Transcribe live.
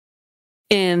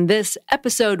In this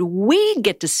episode, we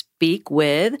get to speak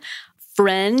with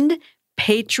friend,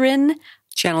 patron,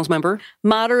 Channels member,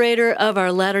 moderator of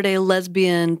our Latter-day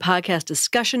Lesbian podcast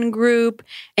discussion group,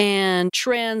 and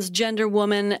transgender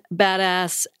woman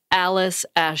badass Alice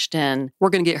Ashton. We're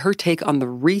going to get her take on the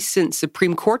recent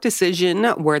Supreme Court decision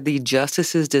where the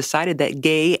justices decided that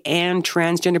gay and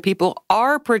transgender people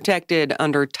are protected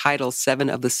under Title VII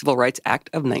of the Civil Rights Act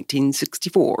of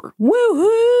 1964.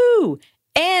 Woohoo!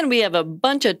 And we have a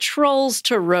bunch of trolls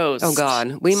to roast. Oh,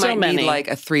 God. We might need like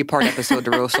a 3-part episode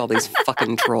to roast all these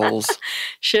fucking trolls.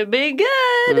 Should be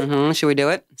good. Should we do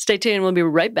it? Stay tuned. We'll be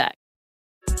right back.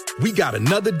 We got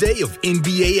another day of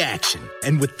NBA action.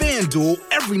 And with FanDuel,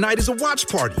 every night is a watch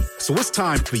party. So it's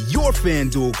time for your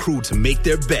FanDuel crew to make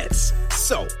their bets.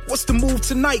 So, what's the move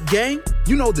tonight, gang?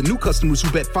 You know the new customers who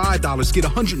bet $5 get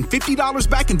 $150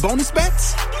 back in bonus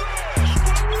bets?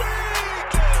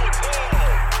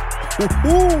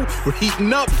 We're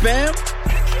heating up, fam.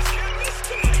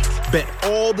 Bet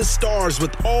all the stars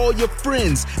with all your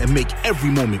friends and make every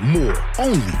moment more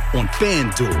only on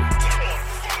FanDuel.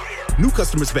 New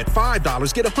customers bet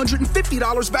 $5 get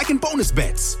 $150 back in bonus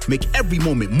bets. Make every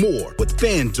moment more with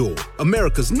FanDuel,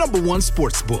 America's #1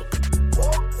 sportsbook.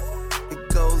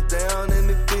 It goes down in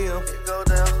the DM.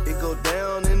 It go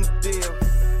down in the DM.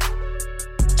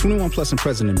 21 plus and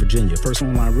present in Virginia. First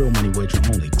online real money wager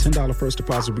only. $10 first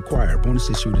deposit required. Bonus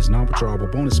issued is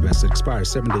non-withdrawable bonus vest that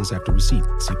expires 7 days after receipt.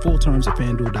 See full terms at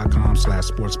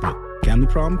FanDuel.com/sportsbook.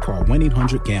 Gambling problem? Call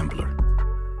 1-800-GAMBLER.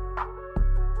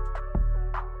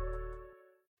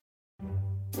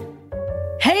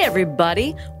 Hey,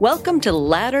 everybody. Welcome to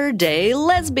Latter-day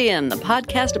Lesbian, the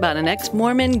podcast about an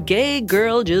ex-Mormon gay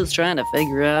girl just trying to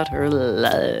figure out her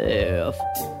life.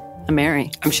 I'm Mary.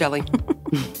 I'm Shelley.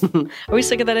 Are we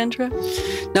sick of that intro?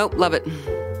 Nope, love it.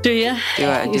 Do you? Do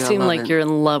You seem love like it. you're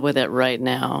in love with it right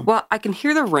now. Well, I can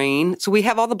hear the rain. So we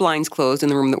have all the blinds closed in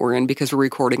the room that we're in because we're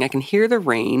recording. I can hear the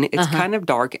rain. It's kind of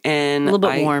dark and A little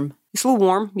bit warm. It's a little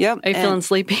warm, yep. Are you feeling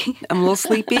sleepy? I'm a little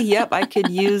sleepy, yep. I could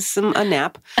use a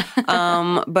nap.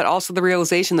 But also the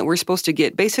realization that we're supposed to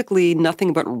get basically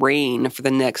nothing but rain for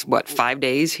the next, 5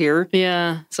 days here?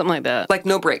 Yeah, something like that. Like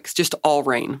no breaks, just all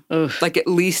rain. Oof. Like at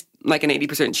least like an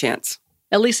 80% chance.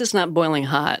 At least it's not boiling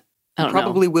hot. I don't know.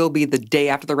 Probably will be the day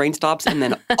after the rain stops, and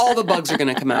then all the bugs are going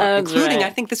to come out, That's including, right. I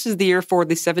think this is the year for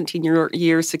the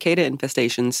 17-year cicada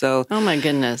infestation. So Oh, my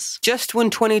goodness. just when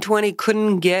 2020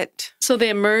 couldn't get... So they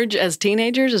emerge as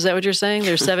teenagers? Is that what you're saying?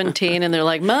 They're 17 and they're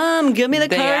like, Mom, give me the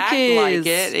They car act keys. like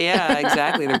it. Yeah,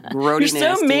 exactly. They're grody You're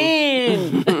so nasty.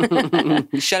 mean.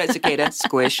 Shut it, cicada.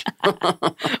 Squish.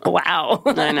 Wow.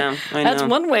 I know. That's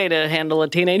one way to handle a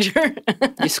teenager.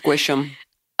 You squish them.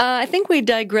 I think we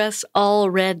digress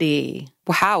already.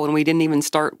 Well, how? When we didn't even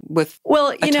start with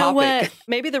Well, you know topic. what?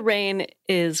 Maybe the rain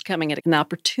is coming at an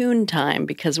opportune time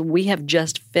because we have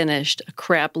just finished a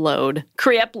crap load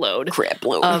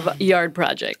of yard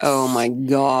projects. Oh, my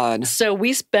God. So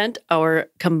we spent our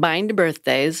combined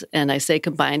birthdays, and I say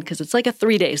combined because it's like a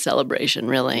 3-day celebration,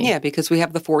 really. Yeah, because we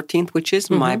have the 14th, which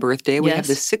is my birthday. We have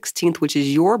the 16th, which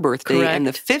is your birthday. And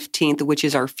the 15th, which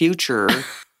is our future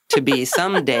to be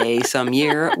someday, some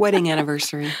year, wedding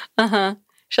anniversary. Uh-huh.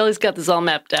 Shelley's got this all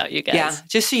mapped out, you guys. Yeah,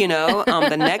 just so you know,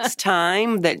 the next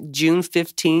time that June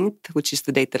 15th, which is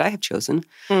the date that I have chosen,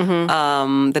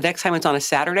 the next time it's on a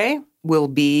Saturday will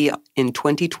be in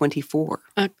 2024.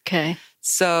 Okay.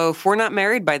 So if we're not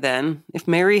married by then, if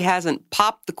Mary hasn't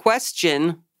popped the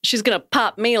question... She's going to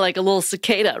pop me like a little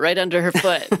cicada right under her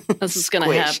foot. This is going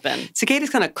to happen.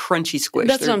 Cicadas kind of crunchy squish.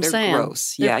 That's what I'm they're saying.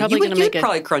 Gross. They're Yeah, probably you gonna would make a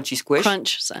probably crunchy squish.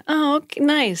 Crunch. Oh, okay,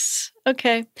 nice.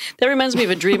 Okay. That reminds me of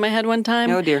a dream I had one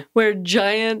time. Oh, dear. Where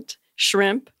giant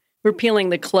shrimp were peeling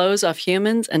the clothes off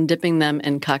humans and dipping them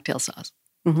in cocktail sauce.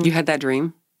 You had that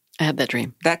dream? I had that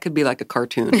dream. That could be like a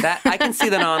cartoon. That I can see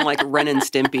that on like Ren and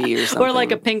Stimpy or something. Or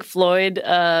like a Pink Floyd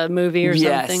movie or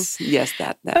something. Yes,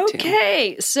 that too.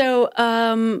 Okay. So,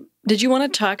 did you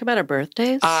want to talk about our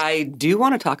birthdays? I do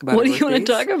want to talk about What do birthdays. you want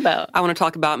to talk about? I want to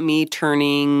talk about me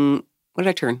turning, what did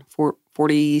I turn?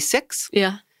 46?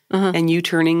 Yeah. Uh-huh. And you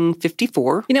turning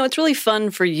 54. You know, it's really fun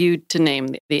for you to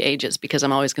name the ages because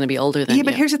I'm always going to be older than you. Yeah,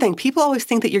 but here's the thing. People always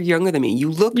think that you're younger than me.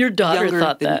 You look Your daughter younger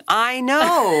thought than that. I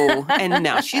know. And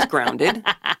now she's grounded.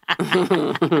 You're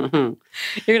going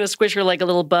to squish her like a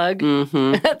little bug?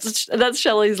 Mm-hmm. That's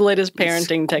Shelley's latest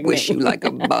parenting technique. Squish you like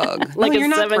a bug. Like No, a you're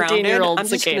not 17-year-old grounded. I'm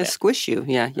just going cicada. to squish you.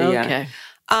 Yeah. Okay.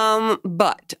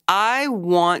 But I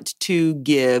want to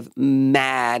give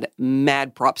mad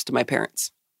props to my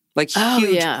parents. Like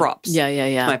huge props. Yeah.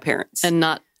 To my parents. And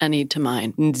not any to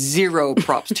mine. 0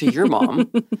 props to your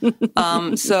mom.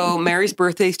 So Mary's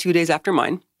birthday is 2 days after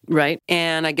mine. Right.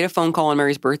 And I get a phone call on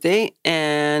Mary's birthday,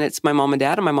 and it's my mom and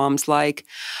dad. And my mom's like,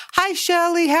 "Hi,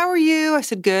 Shelly, how are you?" I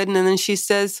said, "Good." And then she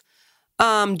says,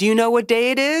 "Do you know what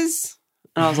day it is?"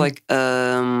 And I was like,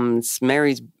 "It's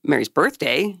Mary's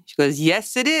birthday." She goes,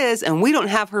 "Yes, it is. And we don't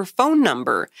have her phone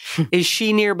number. Is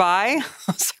she nearby?"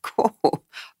 I was like,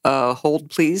 "Oh, hold,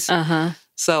 please." Uh-huh.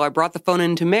 So I brought the phone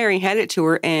in to Mary, handed it to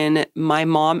her, and my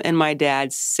mom and my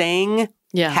dad sang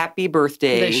happy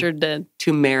birthday They sure did.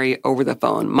 to Mary over the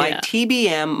phone. My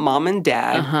TBM mom and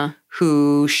dad,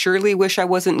 who surely wish I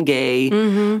wasn't gay,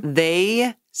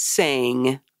 they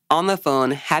sang on the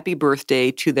phone happy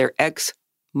birthday to their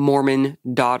ex-Mormon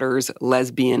daughter's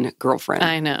lesbian girlfriend.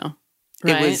 I know.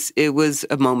 Right? It was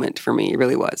a moment for me. It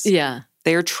really was. Yeah.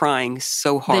 They are trying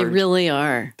so hard. They really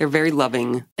are. They're very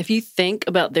loving. If you think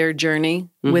about their journey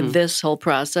with this whole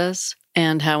process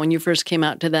and how when you first came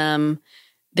out to them,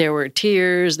 there were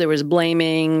tears, there was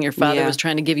blaming, your father was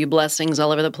trying to give you blessings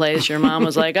all over the place. Your mom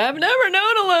was like, "I've never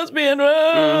known a lesbian,"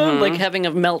 like having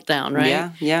a meltdown, right? Yeah,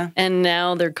 yeah. And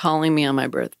now they're calling me on my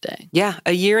birthday. Yeah,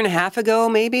 a year and a half ago,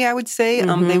 maybe I would say,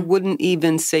 they wouldn't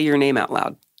even say your name out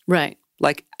loud. Right.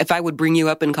 Like, if I would bring you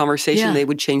up in conversation, they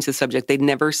would change the subject. They'd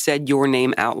never said your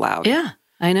name out loud. Yeah,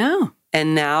 I know.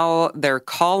 And now they're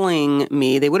calling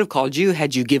me. They would have called you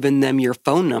had you given them your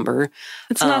phone number.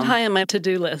 It's not high on my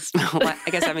to-do list. I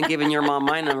guess I haven't given your mom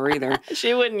my number either.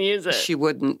 She wouldn't use it. She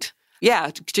wouldn't.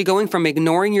 Yeah, to going from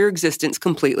ignoring your existence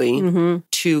completely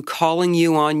to calling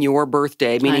you on your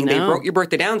birthday, meaning they wrote your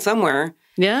birthday down somewhere.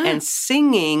 Yeah. And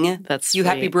singing That's you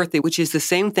happy sweet. birthday, which is the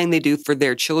same thing they do for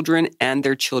their children and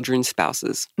their children's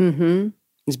spouses. Mm-hmm.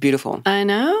 It's beautiful. I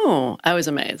know. I was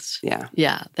amazed. Yeah.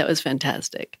 Yeah, that was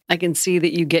fantastic. I can see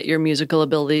that you get your musical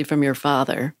ability from your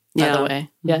father, by the way.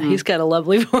 Yeah, he's got a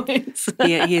lovely voice.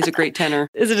 Yeah, he is a great tenor.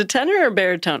 Is it a tenor or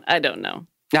baritone? I don't know.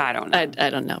 I don't know. I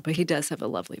don't know, but he does have a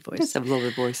lovely voice. He does have a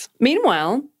lovely voice.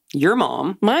 Meanwhile, Your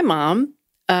mom. my mom,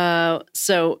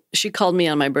 so she called me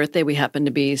on my birthday. We happened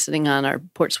to be sitting on our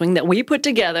porch swing that we put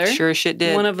together. Sure as shit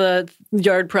did. One of the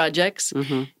yard projects,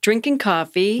 drinking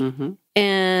coffee.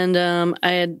 And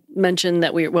I had mentioned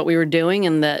that what we were doing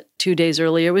and that 2 days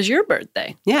earlier was your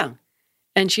birthday. Yeah.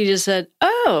 And she just said,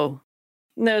 "Oh,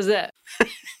 and that was it."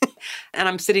 And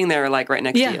I'm sitting there like right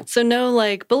next to you. So no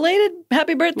like belated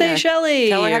happy birthday, Shelly.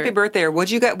 Tell her happy birthday, or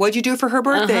what'd you do for her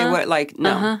birthday? What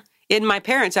no. And my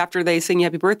parents, after they sing you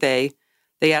happy birthday,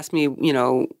 they asked me,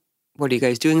 what are you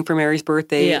guys doing for Mary's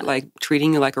birthday? Yeah. Like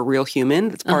treating you like a real human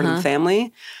that's part of the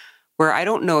family. Where I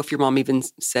don't know if your mom even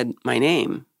said my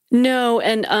name. No,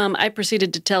 and I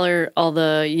proceeded to tell her all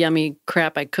the yummy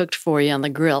crap I cooked for you on the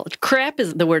grill. Crap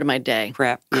is the word of my day.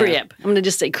 Crap. Yeah. Crap. I'm going to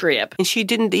just say crap. And she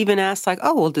didn't even ask like,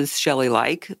 "Oh, well, does Shelly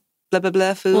like blah, blah,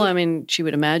 blah food?" Well, I mean, she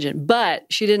would imagine. But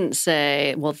she didn't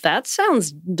say, "Well, that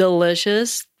sounds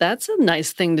delicious. That's a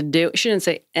nice thing to do." She didn't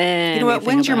say anything. You know what?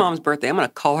 When's your about mom's birthday? I'm going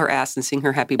to call her ass and sing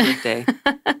her happy birthday.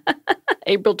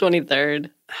 April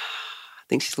 23rd. I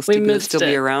think she's still missed be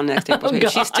it. around next April.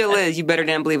 If she still is, you better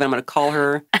damn believe it. I'm going to call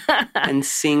her and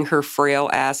sing her frail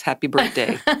ass happy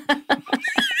birthday.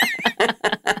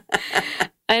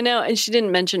 I know. And she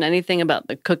didn't mention anything about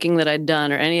the cooking that I'd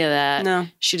done or any of that. No.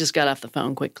 She just got off the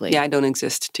phone quickly. Yeah, I don't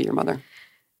exist to your mother.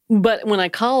 But when I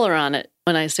call her on it,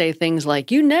 when I say things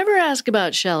like, "You never ask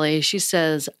about Shelly," she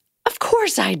says, "Of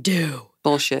course I do.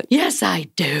 Bullshit. Yes, I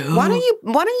do." Why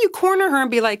don't you corner her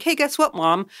and be like, "Hey, guess what,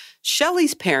 Mom?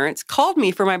 Shelly's parents called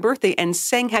me for my birthday and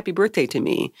sang happy birthday to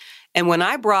me. And when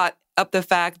I brought up the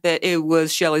fact that it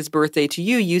was Shelly's birthday to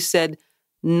you, you said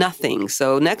nothing.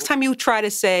 So next time you try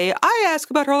to say, I ask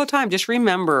about her all the time, just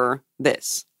remember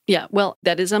this." Yeah, well,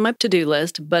 that is on my to-do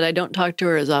list, but I don't talk to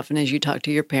her as often as you talk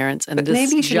to your parents. And But this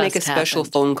maybe you should make a just special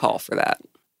happened. phone call for that.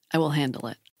 I will handle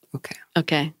it. Okay.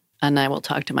 Okay. And I will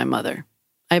talk to my mother.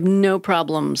 I have no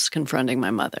problems confronting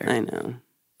my mother. I know.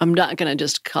 I'm not going to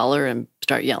just call her and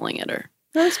start yelling at her.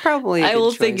 That's probably a I good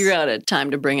will choice. figure out a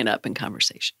time to bring it up in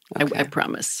conversation. Okay. I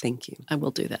promise. Thank you. I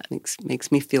will do that.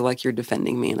 Makes me feel like you're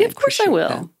defending me. And Yeah, of course I appreciate will.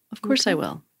 that. Of course I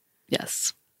will.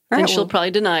 Yes. All And right, she'll well,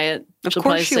 probably deny it. Of She'll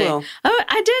course probably she say, will. "Oh,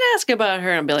 I did ask about her."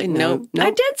 And I'll be like, Nope, nope. I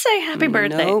nope. did say happy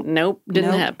birthday. Nope,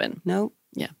 Didn't nope. happen. No.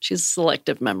 Yeah, she's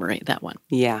selective memory, that one.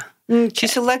 Yeah. Okay.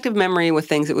 She's selective memory with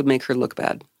things that would make her look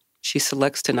bad. She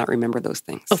selects to not remember those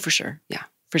things. Oh, for sure. Yeah.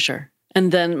 For sure.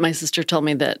 And then my sister told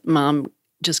me that Mom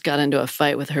just got into a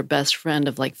fight with her best friend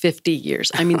of like 50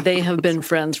 years. I mean, they have been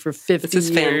friends for 50 This is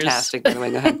years. fantastic, by the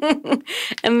way. Go ahead.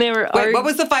 And they were Wait, what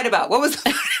was the fight about? What was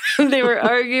the they were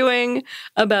arguing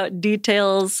about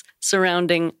details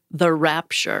surrounding the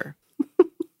rapture.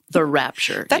 The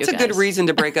rapture. That's you a good guys. reason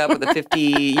to break up with a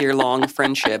 50-year-long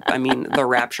friendship. I mean, the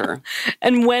rapture.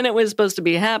 And when it was supposed to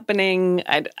be happening,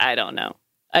 I don't know.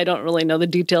 I don't really know the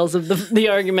details of the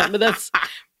argument, but that's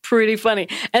pretty funny.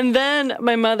 And then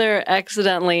my mother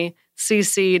accidentally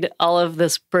CC'd all of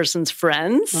this person's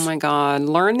friends. Oh my God.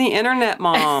 Learn the internet,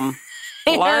 Mom.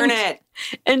 Learn it.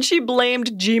 And she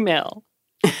blamed Gmail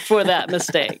for that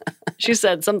mistake. She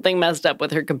said something messed up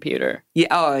with her computer. Yeah.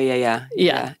 Oh,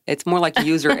 yeah. It's more like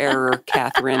user error,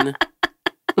 Catherine.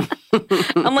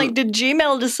 I'm like, did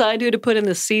Gmail decide who to put in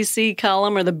the CC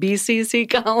column or the BCC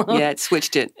column? Yeah, it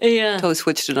switched it. Yeah. Totally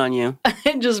switched it on you.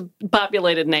 It just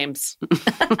populated names.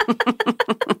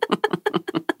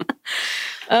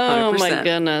 Oh, 100%. my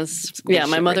goodness. Yeah,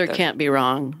 my mother can't be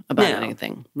wrong about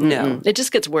anything. No. It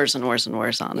just gets worse and worse and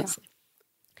worse, honestly.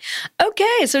 Yeah.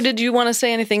 Okay, so did you want to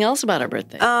say anything else about our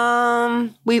birthday?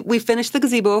 We finished the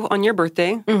gazebo on your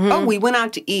birthday. Mm-hmm. Oh, we went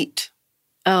out to eat.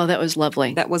 Oh, that was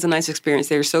lovely. That was a nice experience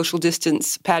there. Social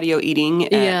distance patio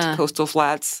eating at Coastal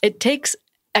Flats. It takes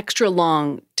extra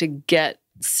long to get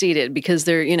seated because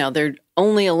they're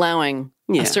only allowing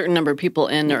a certain number of people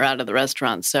in or out of the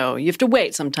restaurant. So you have to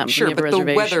wait sometimes when you have a reservation.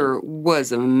 The weather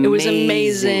was amazing. It was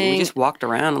amazing. We just walked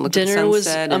around and looked at the sunset.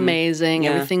 sunset. Dinner was amazing.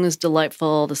 Everything was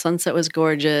delightful. The sunset was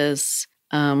gorgeous.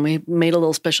 We made a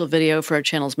little special video for our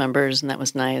channel's members, and that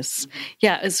was nice. Mm-hmm.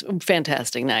 Yeah, it was a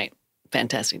fantastic night.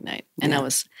 Fantastic night. And I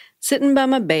was sitting by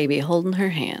my baby, holding her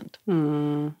hand.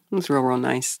 It was real, real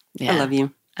nice. Yeah. I love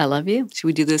you. I love you. Should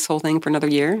we do this whole thing for another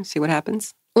year? See what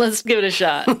happens? Let's give it a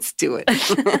shot. Let's do it.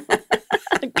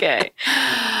 Okay.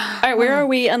 All right, where are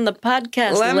we on the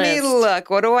podcast Let list? me look.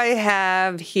 What do I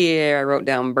have here? I wrote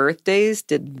down birthdays,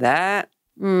 did that.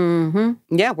 Mm-hmm.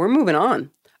 Yeah, we're moving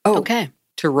on. Oh, okay.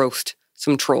 To roast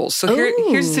some trolls. So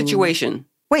here's the situation.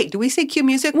 Wait, do we say cue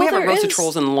music? We haven't roasted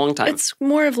trolls in a long time. It's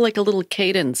more of like a little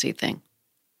cadence-y thing.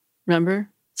 Remember?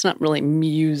 It's not really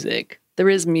music. There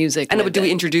is music. I know, but do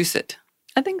we introduce it?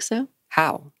 I think so.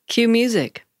 How? Cue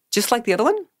music. Just like the other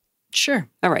one? Sure.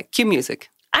 All right, cue music.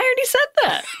 I already said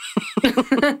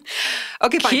that.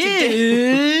 Okay, fine.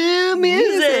 Cue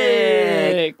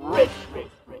music.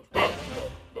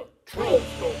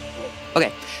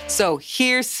 Okay, so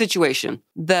here's the situation.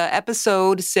 The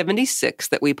episode 76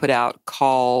 that we put out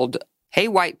called Hey,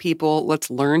 White People, Let's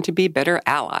Learn to Be Better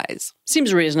Allies.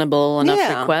 Seems reasonable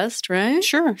enough request, right?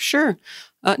 Sure.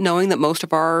 Knowing that most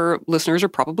of our listeners are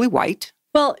probably white.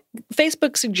 Well,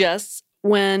 Facebook suggests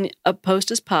when a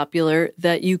post is popular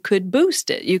that you could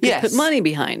boost it. You could put money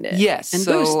behind it. Yes. And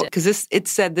boost it. Because it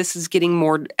said this is getting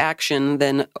more action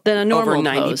than a normal over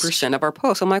 90% of our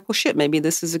posts. I'm like, well, shit, maybe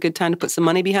this is a good time to put some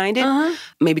money behind it. Uh-huh.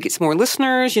 Maybe get some more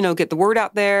listeners, get the word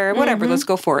out there, whatever. Let's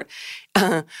go for it.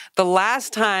 The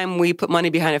last time we put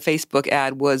money behind a Facebook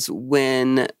ad was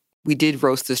when we did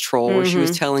roast this troll where she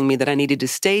was telling me that I needed to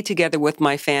stay together with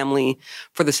my family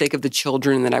for the sake of the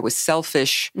children, that I was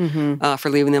selfish for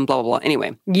leaving them, blah, blah, blah.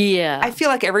 Anyway. Yeah. I feel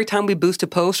like every time we boost a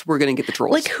post, we're going to get the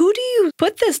trolls. Like, who do you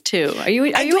put this to? Are you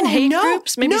in hate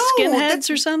groups? Maybe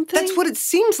skinheads or something? That's what it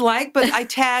seems like. But I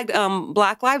tagged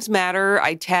Black Lives Matter.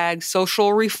 I tagged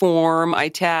social reform. I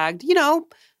tagged,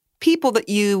 people that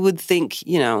you would think,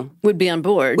 would be on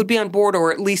board. Would be on board,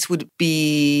 or at least would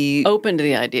be open to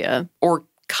the idea. Or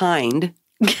kind.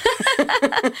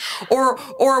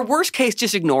 or worst case,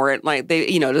 just ignore it. Like they,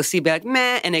 to see back,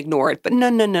 meh, and ignore it. But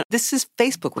no. This is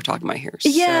Facebook we're talking about here.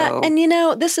 Yeah, so.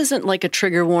 and this isn't like a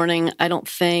trigger warning, I don't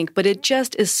think, but it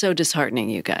just is so disheartening,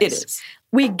 you guys. It is.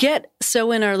 We get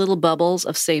so in our little bubbles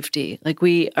of safety. Like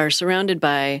we are surrounded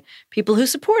by people who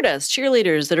support us,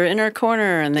 cheerleaders that are in our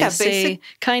corner, and they say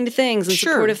kind things and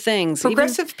supportive things.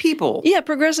 Progressive people. Yeah,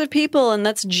 progressive people, and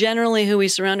that's generally who we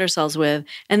surround ourselves with.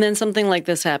 And then something like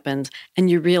this happens, and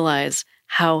you realize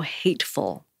how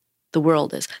hateful the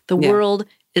world is. The world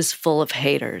is full of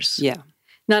haters. Yeah.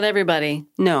 Not everybody.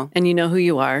 No. And you know who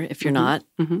you are if you're not.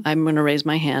 I'm going to raise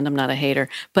my hand. I'm not a hater.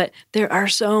 But there are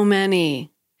so many.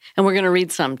 And we're going to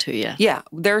read some to you. Yeah,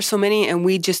 there are so many, and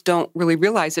we just don't really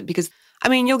realize it because,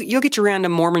 you'll get your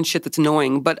random Mormon shit that's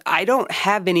annoying, but I don't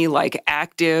have any,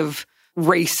 active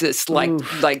racist,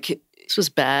 like this was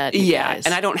bad, guys.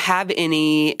 And I don't have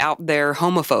any out there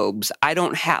homophobes. I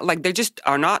don't have, they just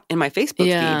are not in my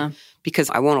Facebook feed because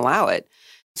I won't allow it.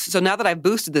 So now that I've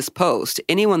boosted this post,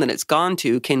 anyone that it's gone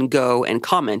to can go and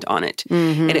comment on it.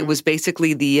 And it was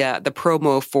basically the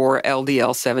promo for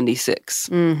LDL 76.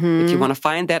 If you want to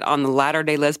find that on the Latter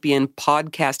Day Lesbian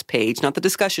podcast page, not the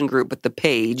discussion group, but the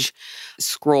page,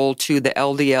 scroll to the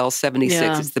LDL 76.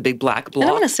 Yeah. It's the big black block. I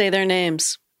don't want to say their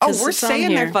names. Oh, we're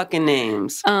saying their fucking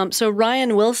names. So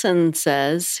Ryan Wilson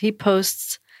says, he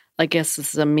posts, I guess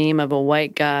this is a meme of a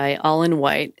white guy all in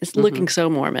white. It's looking so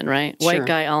Mormon, right? Sure. White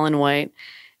guy all in white.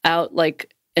 Out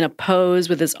in a pose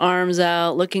with his arms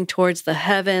out, looking towards the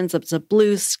heavens. It's a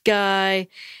blue sky.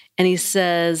 And he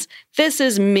says, "This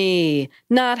is me,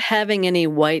 not having any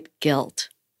white guilt."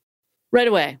 Right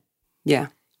away. Yeah.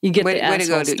 You get Way the to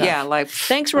asshole go, dude. stuff. Yeah, like...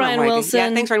 Thanks, Ryan Wilson.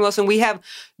 Yeah, thanks, Ryan Wilson. We have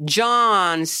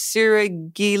John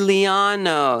Sirigliano.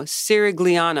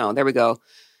 There we go.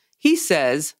 He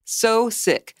says, "So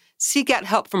sick. Seek out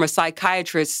help from a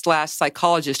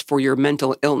psychiatrist/psychologist for your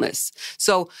mental illness."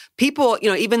 So people,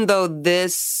 even though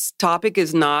this topic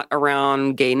is not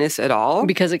around gayness at all.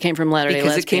 Because it came from Latter-day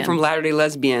Lesbian. Because it came from Latter-day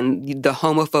Lesbian, the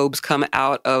homophobes come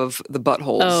out of the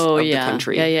buttholes of the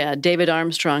country. Yeah. David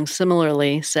Armstrong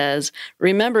similarly says,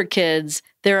 "Remember, kids,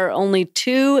 there are only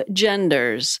 2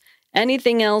 genders.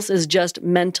 Anything else is just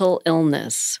mental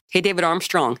illness." Hey, David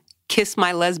Armstrong. Kiss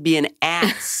my lesbian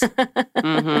ass.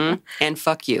 And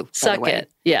fuck you. Suck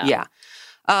it. Yeah. Yeah.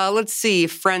 Let's see.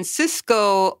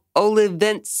 Francisco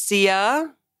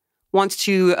Olivencia wants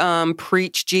to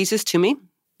preach Jesus to me.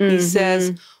 He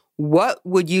says, "What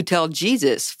would you tell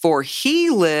Jesus? For he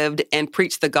lived and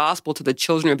preached the gospel to the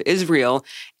children of Israel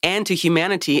and to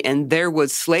humanity, and there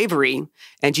was slavery,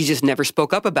 and Jesus never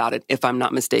spoke up about it, if I'm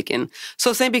not mistaken."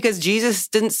 So saying because Jesus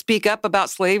didn't speak up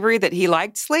about slavery that he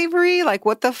liked slavery? Like,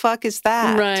 what the fuck is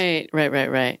that? Right.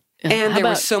 And there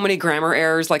were so many grammar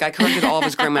errors. Like, I corrected all of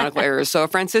his grammatical errors. So,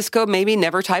 Francisco, maybe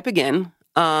never type again.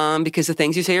 Because the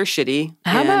things you say are shitty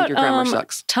How and about, your grammar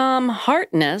sucks. Tom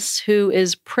Hartness, who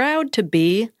is proud to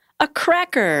be a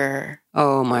cracker?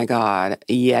 Oh my God.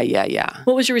 Yeah.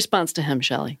 What was your response to him,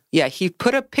 Shelley? Yeah, he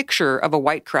put a picture of a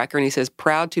white cracker and he says,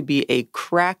 "Proud to be a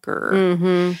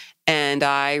cracker." And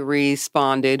I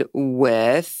responded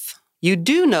with, "You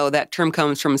do know that term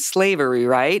comes from slavery,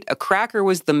 right? A cracker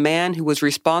was the man who was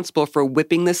responsible for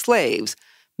whipping the slaves,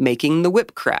 making the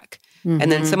whip crack."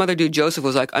 And then some other dude, Joseph,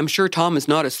 was like, "I'm sure Tom is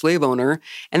not a slave owner."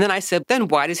 And then I said, "Then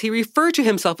why does he refer to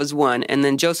himself as one?" And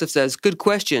then Joseph says, "Good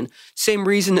question. Same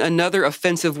reason another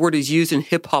offensive word is used in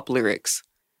hip-hop lyrics."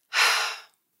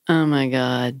 Oh, my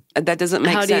God. That doesn't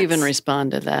make sense. How do you even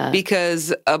respond to that?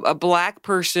 Because a black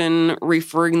person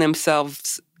referring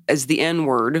themselves as the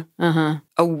N-word, a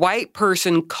white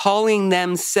person calling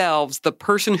themselves the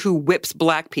person who whips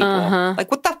black people.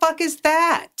 Like, what the fuck is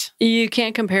that? You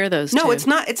can't compare those two. No, it's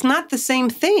not the same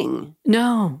thing.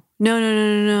 No.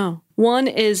 One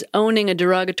is owning a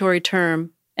derogatory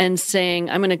term and saying,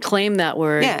 "I'm going to claim that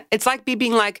word." Yeah, it's like me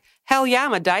being like, "Hell yeah,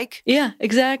 I'm a dyke." Yeah,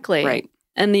 exactly. Right.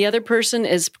 And the other person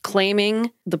is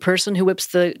claiming the person who whips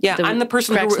the... I'm the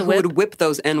person who would whip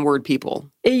those N-word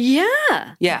people.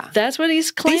 Yeah. Yeah. That's what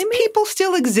he's claiming? These people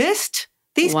still exist.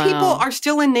 These people are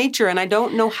still in nature, and I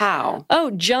don't know how.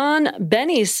 Oh, John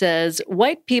Benny says,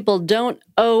 "White people don't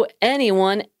owe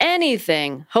anyone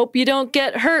anything. Hope you don't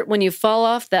get hurt when you fall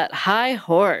off that high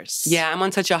horse." Yeah, I'm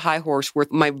on such a high horse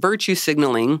with my virtue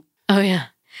signaling. Oh, yeah.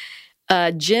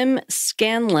 Jim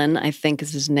Scanlon, I think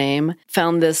is his name,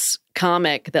 found this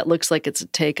comic that looks like it's a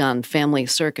take on Family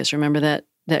Circus. Remember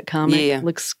that comic? Yeah.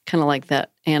 Looks kind of like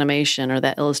that animation or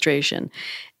that illustration.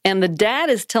 And the dad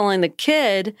is telling the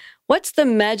kid, "What's the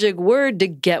magic word to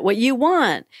get what you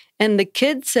want?" And the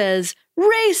kid says,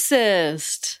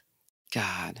 "Racist."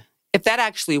 God. If that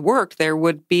actually worked, there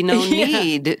would be no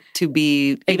need to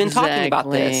be even talking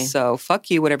about this. So fuck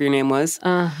you, whatever your name was.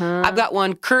 I've got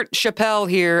one. Kurt Chappelle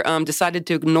here decided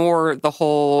to ignore the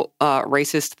whole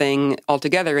racist thing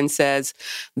altogether and says,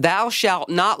 "Thou shalt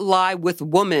not lie with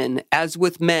woman as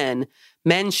with men.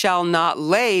 Men shall not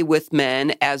lay with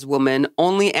men as women.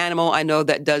 Only animal I know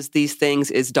that does these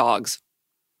things is dogs."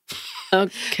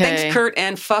 Okay. Thanks, Kurt,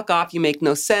 and fuck off. You make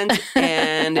no sense,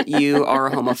 and you are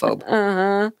a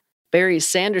homophobe. Barry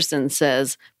Sanderson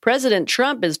says, "President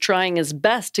Trump is trying his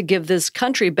best to give this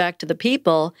country back to the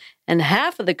people, and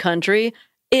half of the country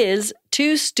is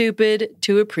too stupid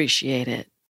to appreciate it."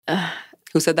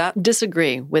 Who said that?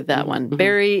 Disagree with that one.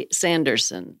 Barry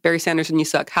Sanderson. Barry Sanderson, you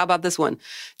suck. How about this one?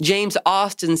 James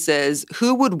Austin says,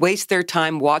 "Who would waste their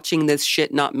time watching this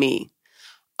shit? Not me."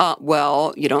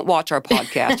 Well, you don't watch our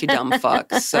podcast, you dumb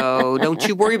fuck. So don't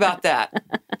you worry about that.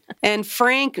 And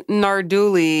Frank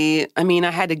Narduli, I mean, I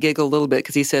had to giggle a little bit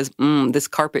because he says, "This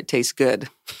carpet tastes good."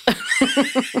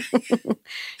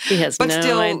 He has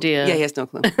no idea. Yeah, he has no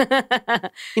clue.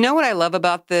 You know what I love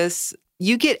about this?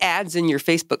 You get ads in your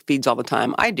Facebook feeds all the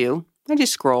time. I do. I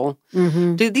just scroll.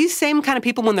 Do these same kind of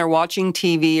people, when they're watching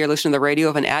TV or listening to the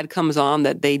radio, if an ad comes on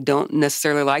that they don't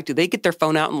necessarily like, do they get their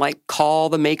phone out and like call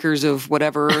the makers of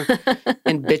whatever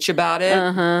and bitch about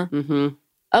it?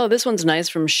 Oh, this one's nice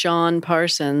from Sean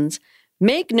Parsons.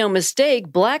 "Make no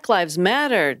mistake, Black Lives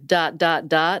Matter, ...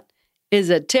 is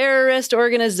a terrorist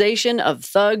organization of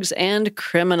thugs and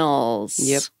criminals."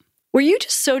 Yep. Were you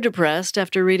just so depressed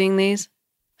after reading these?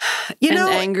 You know,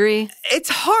 angry? It's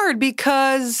hard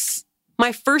because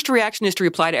My first reaction is to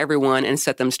reply to everyone and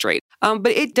set them straight.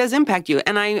 But it does impact you.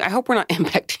 And I hope we're not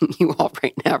impacting you all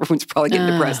right now. Everyone's probably getting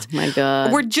depressed. Oh, my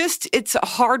God. It's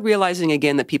hard realizing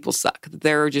again that people suck.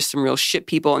 There are just some real shit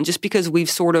people. And just because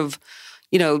we've sort of,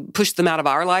 pushed them out of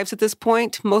our lives at this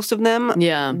point, most of them,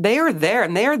 they are there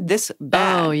and they are this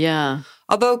bad. Oh, yeah.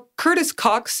 Although Curtis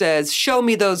Cox says, show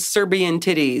me those Serbian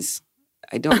titties.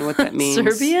 I don't know what that means.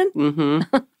 Serbian?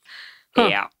 Mm-hmm. Huh.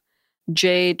 Yeah.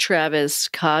 J. Travis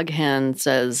Coghan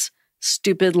says,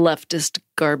 stupid leftist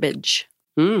garbage.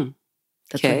 That's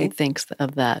what he thinks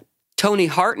of that. Tony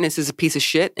Hartness is a piece of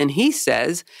shit, and he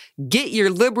says, get your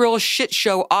liberal shit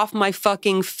show off my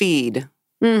fucking feed.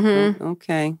 Mm-hmm.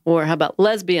 Okay. Or how about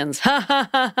lesbians? Ha, ha,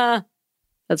 ha, ha.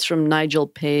 That's from Nigel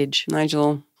Page.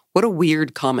 Nigel, what a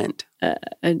weird comment.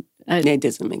 It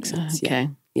doesn't make sense. Okay.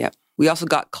 Yeah. We also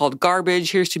got called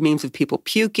garbage. Here's 2 memes of people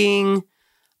puking.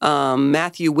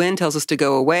 Matthew Wynn tells us to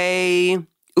go away.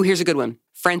 Oh, here's a good one.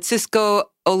 Francisco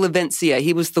Olivencia.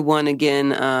 He was the one, again,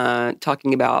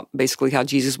 talking about basically how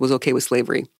Jesus was okay with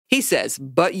slavery. He says,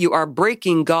 but you are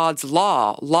breaking God's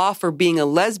law for being a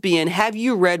lesbian. Have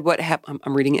you read what happened?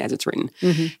 I'm reading it as it's written.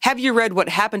 Mm-hmm. Have you read what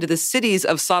happened to the cities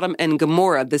of Sodom and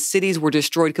Gomorrah? The cities were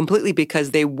destroyed completely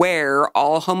because they were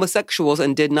all homosexuals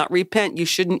and did not repent. You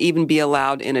shouldn't even be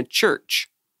allowed in a church.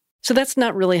 So that's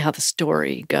not really how the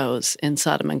story goes in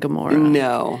Sodom and Gomorrah.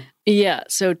 No. Yeah,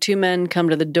 so 2 men come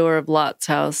to the door of Lot's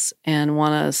house and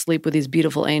want to sleep with these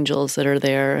beautiful angels that are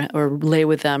there or lay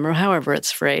with them or however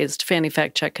it's phrased. Fanny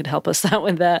Fact Check could help us out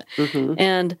with that. Mm-hmm.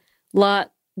 And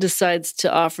Lot decides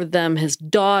to offer them his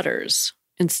daughters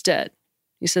instead.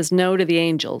 He says no to the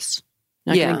angels.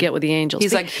 Not going to get with the angels.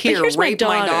 He's like, here, rape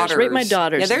my daughters. Rape my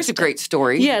daughters. Yeah, there's a great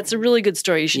story. Yeah, it's a really good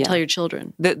story. You should tell your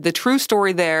children. The true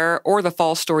story there or the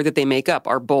false story that they make up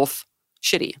are both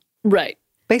shitty. Right.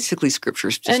 Basically,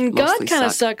 scriptures just and God kind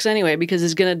of suck. sucks anyway because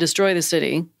he's going to destroy the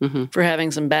city for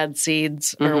having some bad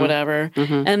seeds or whatever.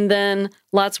 Mm-hmm. And then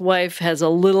Lot's wife has a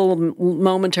little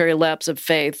momentary lapse of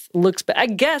faith. Looks back. I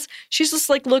guess she's just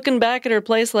like looking back at her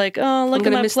place like, oh, look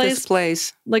at my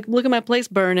place. Like, look at my place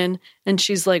burning. And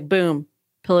she's like, boom,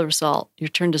 pillar of salt. You're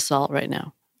turned to salt right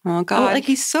now. Oh, God. Like,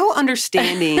 he's so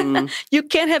understanding. You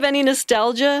can't have any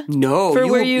nostalgia for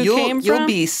where you came from? You'll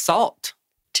be salt.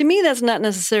 To me, that's not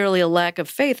necessarily a lack of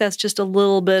faith. That's just a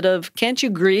little bit of, can't you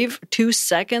grieve 2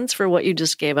 seconds for what you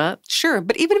just gave up? Sure,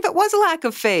 but even if it was a lack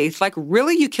of faith, like,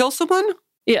 really, you kill someone?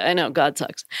 Yeah, I know. God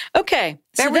sucks. Okay,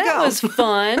 there we go. That was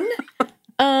fun.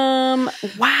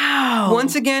 Wow.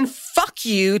 Once again, fuck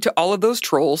you to all of those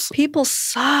trolls. People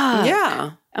suck.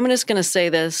 Yeah. I'm just going to say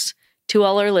this to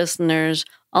all our listeners,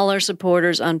 all our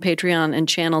supporters on Patreon and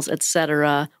channels,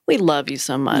 etc. We love you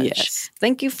so much. Yes.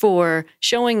 Thank you for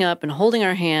showing up and holding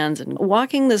our hands and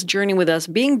walking this journey with us,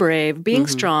 being brave, being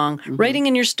strong, writing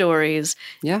in your stories.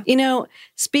 Yeah.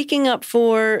 Speaking up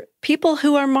for people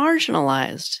who are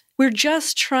marginalized. We're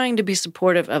just trying to be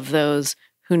supportive of those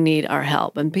who need our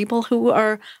help and people who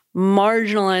are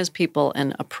marginalized people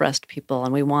and oppressed people,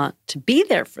 and we want to be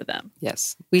there for them.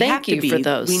 Yes. Thank you for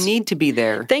those. We need to be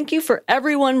there. Thank you for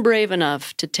everyone brave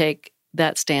enough to take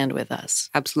that stand with us.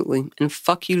 Absolutely. And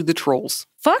fuck you to the trolls.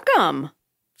 Fuck them.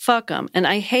 Fuck them. And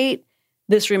I hate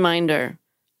this reminder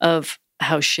of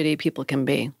how shitty people can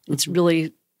be. It's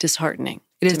really disheartening.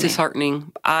 It is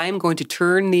disheartening. I'm going to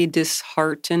turn the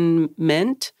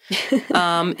disheartenment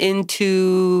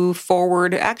into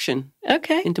forward action.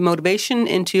 Okay. Into motivation,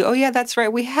 into, oh yeah, that's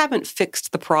right. We haven't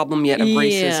fixed the problem yet of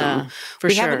racism.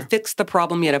 We haven't fixed the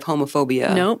problem yet of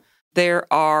homophobia. Nope. There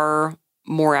are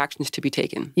more actions to be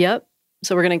taken. Yep.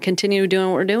 So we're going to continue doing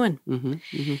what we're doing.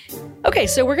 Okay,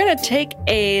 so we're going to take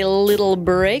a little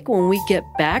break. When we get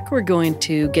back, we're going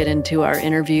to get into our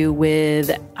interview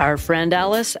with our friend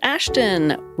Alice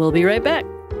Ashton. We'll be right back.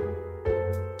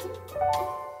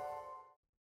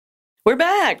 We're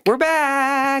back. We're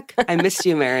back. I missed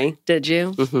you, Mary. Did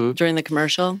you? During the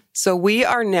commercial? So we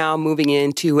are now moving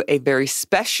into a very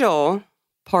special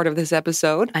part of this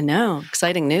episode. I know.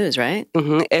 Exciting news, right?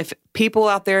 If people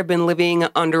out there have been living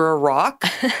under a rock,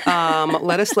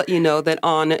 let us let you know that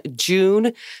on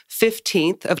June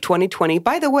 15th of 2020,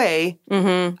 by the way,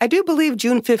 I do believe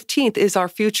June 15th is our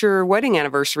future wedding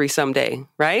anniversary someday,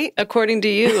 right? According to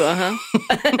you,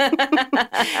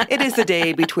 It is the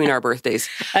day between our birthdays.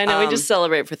 I know, we just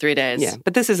celebrate for 3 days. Yeah,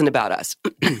 but this isn't about us.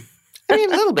 I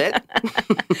mean, a little bit.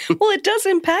 Well, it does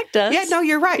impact us. Yeah, no,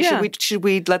 you're right. Yeah. Should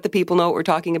we let the people know what we're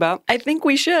talking about? I think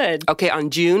we should. Okay, on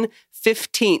June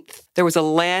 15th, there was a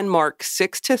landmark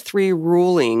 6-3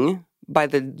 ruling by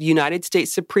the United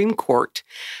States Supreme Court.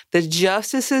 The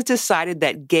justices decided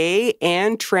that gay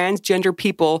and transgender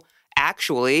people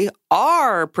actually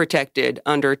are protected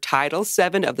under Title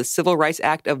VII of the Civil Rights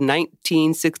Act of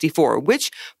 1964,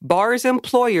 which bars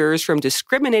employers from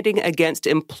discriminating against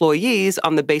employees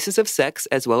on the basis of sex,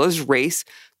 as well as race,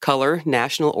 color,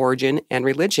 national origin, and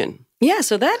religion. Yeah,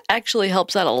 so that actually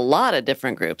helps out a lot of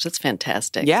different groups. It's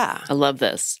fantastic. Yeah. I love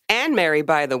this. And Mary,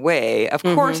 by the way, of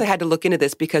course I had to look into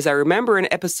this because I remember an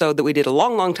episode that we did a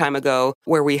long, long time ago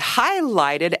where we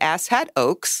highlighted Asshat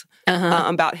Oaks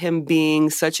about him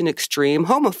being such an extreme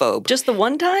homophobe. Just the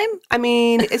one time? I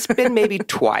mean, it's been maybe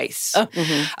twice.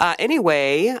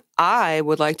 Anyway, I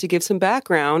would like to give some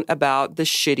background about the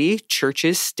shitty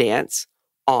church's stance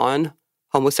on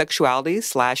homosexuality /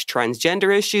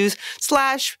 transgender issues /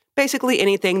 basically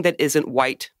anything that isn't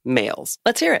white males.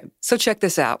 Let's hear it. So check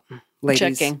this out, ladies.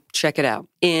 Checking. Check it out.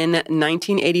 In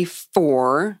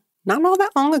 1984, not all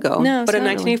that long ago, No, but in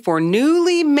not really. 1984,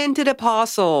 newly minted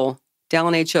apostle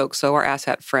Dallin H. Oaks, so our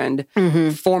asshat friend,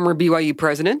 former BYU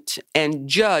president and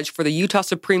judge for the Utah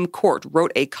Supreme Court,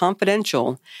 wrote a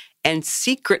confidential and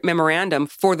secret memorandum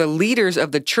for the leaders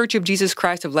of the Church of Jesus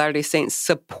Christ of Latter-day Saints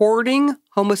supporting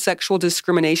homosexual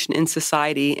discrimination in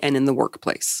society and in the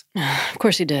workplace. Of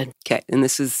course he did. Okay, and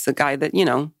this is a guy that,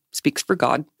 speaks for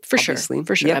God. For obviously.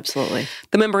 sure, Yep. absolutely.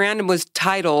 The memorandum was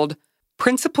titled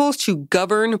Principles to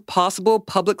Govern Possible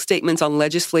Public Statements on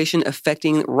Legislation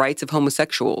Affecting Rights of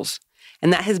Homosexuals.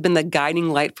 And that has been the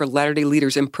guiding light for Latter-day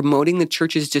leaders in promoting the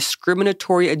church's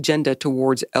discriminatory agenda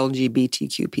towards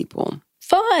LGBTQ people.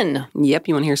 Fun. Yep,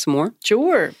 you want to hear some more?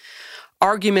 Sure.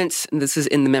 Arguments, and this is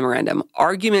in the memorandum,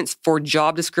 arguments for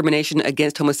job discrimination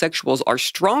against homosexuals are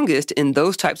strongest in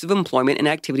those types of employment and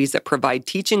activities that provide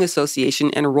teaching,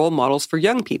 association, and role models for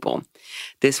young people.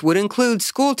 This would include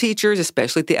school teachers,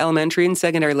 especially at the elementary and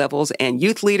secondary levels, and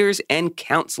youth leaders and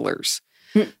counselors.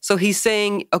 So he's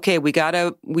saying, okay, we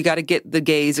gotta get the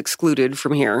gays excluded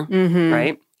from here,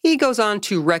 right? He goes on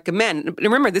to recommend, and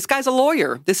remember, this guy's a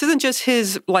lawyer. This isn't just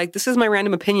his, this is my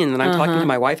random opinion that I'm talking to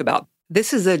my wife about.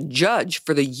 This is a judge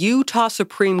for the Utah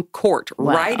Supreme Court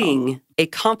writing a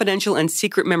confidential and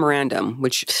secret memorandum,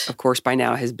 which, of course, by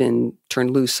now has been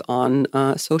turned loose on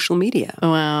social media.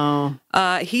 Wow.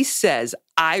 He says,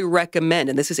 I recommend,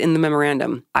 and this is in the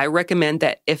memorandum, I recommend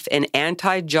that if an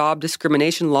anti-job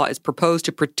discrimination law is proposed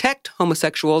to protect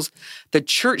homosexuals, the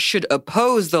church should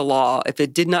oppose the law if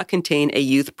it did not contain a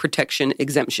youth protection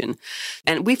exemption.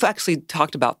 And we've actually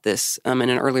talked about this in an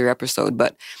earlier episode,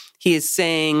 but he is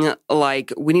saying,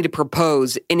 we need to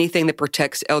propose anything that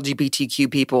protects LGBTQ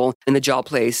people in the job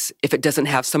place if it doesn't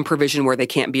have some provision where they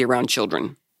can't be around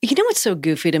children. You know what's so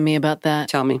goofy to me about that?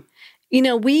 Tell me.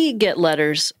 We get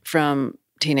letters from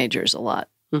teenagers a lot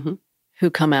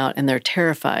who come out and they're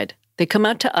terrified. They come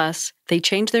out to us. They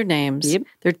change their names. Yep.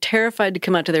 They're terrified to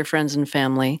come out to their friends and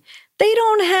family. They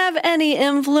don't have any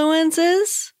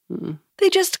influences.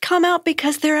 They just come out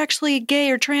because they're actually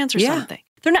gay or trans or something.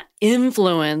 They're not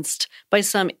influenced by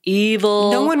some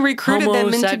evil No one recruited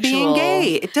them into being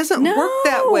gay. It doesn't work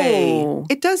that way.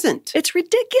 It doesn't. It's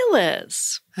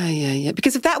ridiculous. Yeah.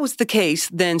 Because if that was the case,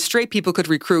 then straight people could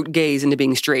recruit gays into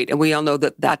being straight. And we all know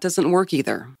that that doesn't work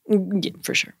either. Yeah,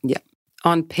 for sure. Yeah.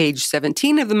 On page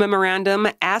 17 of the memorandum,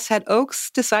 Asshat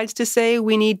Oaks decides to say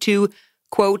we need to,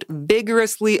 quote,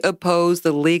 vigorously oppose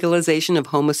the legalization of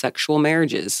homosexual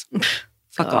marriages.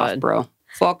 Fuck off, bro.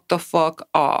 Fuck the fuck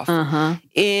off.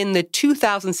 In the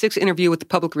 2006 interview with the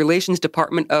Public Relations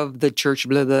Department of the church,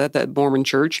 the Mormon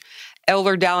church,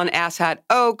 Elder Dallin Asshat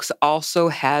Oaks also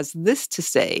has this to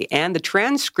say. And the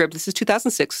transcript, this is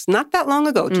 2006, not that long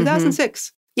ago,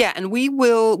 2006. Yeah, and we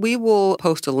will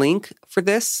post a link for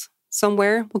this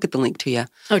somewhere. We'll get the link to you.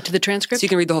 Oh, to the transcript? So you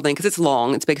can read the whole thing because it's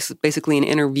long. It's basically an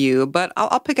interview, but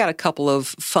I'll pick out a couple of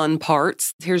fun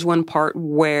parts. Here's one part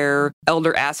where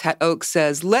Elder Asshat Oaks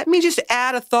says, let me just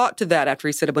add a thought to that after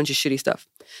he said a bunch of shitty stuff.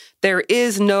 There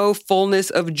is no fullness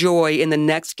of joy in the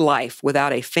next life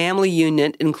without a family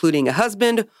unit, including a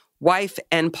husband, wife,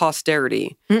 and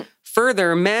posterity.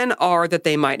 Further, men are that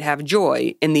they might have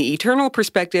joy. In the eternal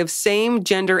perspective,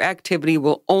 same-gender activity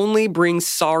will only bring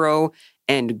sorrow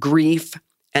and grief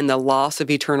and the loss of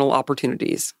eternal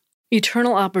opportunities.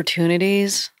 Eternal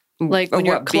opportunities? Like when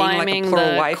you're climbing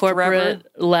the corporate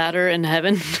ladder in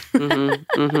heaven?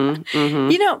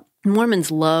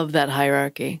 Mormons love that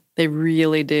hierarchy. They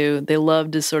really do. They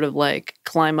love to sort of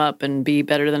climb up and be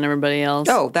better than everybody else.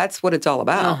 Oh, that's what it's all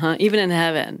about. Even in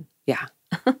heaven. Yeah.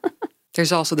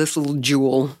 There's also this little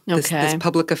jewel. This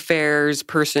public affairs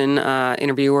person,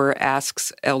 interviewer,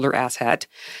 asks Elder Asshat,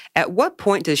 at what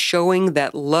point does showing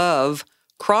that love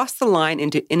cross the line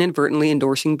into inadvertently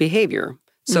endorsing behavior?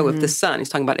 So if the son, he's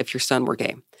talking about if your son were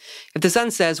gay. If the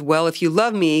son says, well, if you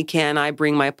love me, can I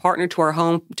bring my partner to our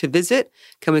home to visit?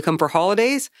 Can we come for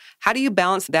holidays? How do you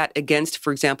balance that against,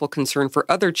 for example, concern for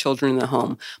other children in the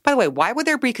home? By the way, why would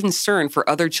there be concern for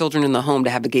other children in the home to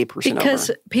have a gay person over?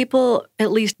 Because people,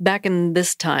 at least back in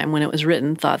this time when it was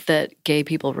written, thought that gay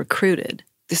people recruited.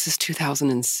 This is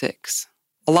 2006.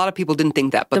 A lot of people didn't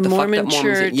think that, but the Mormon fact that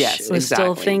Mormons church yes, was exactly.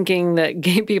 still thinking that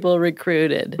gay people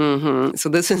recruited. So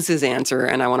this is his answer,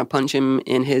 and I want to punch him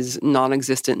in his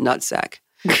non-existent nutsack.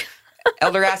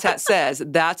 Elder Asshat says,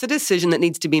 that's a decision that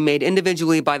needs to be made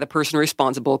individually by the person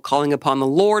responsible, calling upon the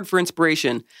Lord for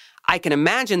inspiration. I can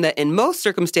imagine that in most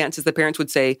circumstances, the parents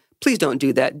would say, please don't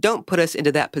do that. Don't put us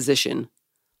into that position.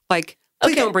 Like,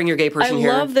 please don't bring your gay person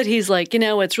here. I love that he's like,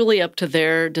 it's really up to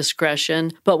their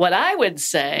discretion. But what I would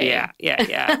say...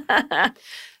 Yeah.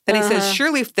 Then he says,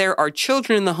 surely if there are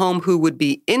children in the home who would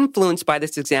be influenced by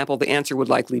this example, the answer would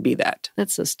likely be that.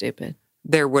 That's so stupid.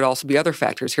 There would also be other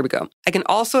factors. Here we go. I can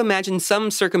also imagine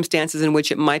some circumstances in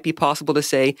which it might be possible to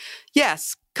say,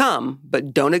 yes, come,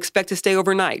 but don't expect to stay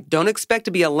overnight. Don't expect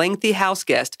to be a lengthy house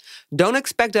guest. Don't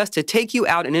expect us to take you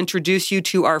out and introduce you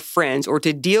to our friends or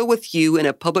to deal with you in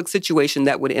a public situation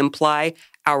that would imply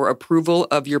our approval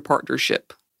of your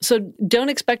partnership. So don't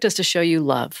expect us to show you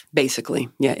love. Basically,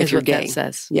 yeah, if is you're what gay. That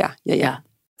says. Yeah.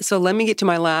 So let me get to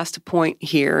my last point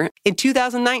here. In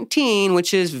 2019,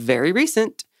 which is very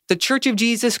recent, the Church of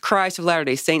Jesus Christ of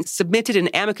Latter-day Saints submitted an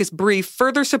amicus brief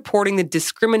further supporting the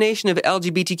discrimination of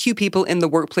LGBTQ people in the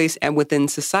workplace and within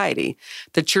society.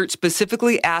 The church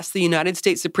specifically asked the United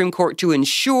States Supreme Court to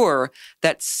ensure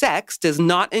that sex does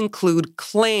not include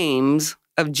claims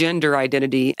of gender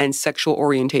identity and sexual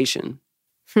orientation.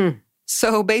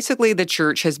 So basically, the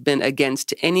church has been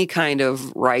against any kind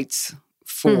of rights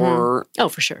for... Oh,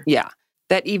 for sure. Yeah.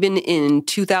 That even in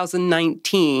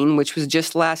 2019, which was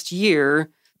just last year,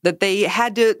 that they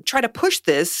had to try to push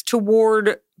this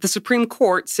toward the Supreme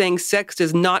Court saying sex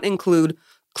does not include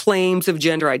claims of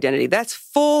gender identity. That's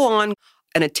full on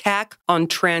an attack on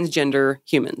transgender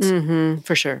humans.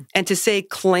 For sure. And to say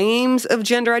claims of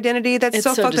gender identity, that's It's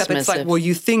so so fucked up. It's like, dismissive. well,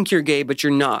 you think you're gay, but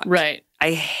you're not. Right.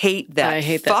 I hate that. I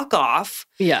hate that. Fuck off.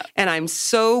 Yeah. And I'm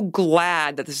so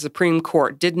glad that the Supreme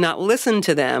Court did not listen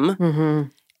to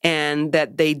them and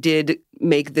that they did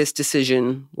make this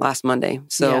decision last Monday.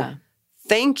 So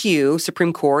thank you,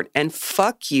 Supreme Court, and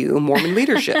fuck you, Mormon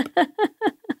leadership.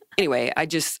 Anyway, I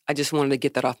just wanted to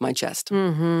get that off my chest.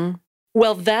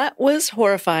 Well, that was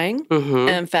horrifying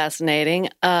and fascinating.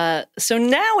 So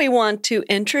now we want to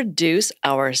introduce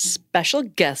our special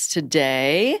guest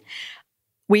today.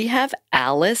 We have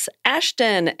Alice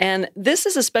Ashton, and this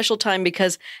is a special time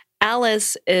because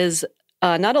Alice is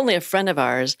not only a friend of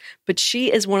ours, but she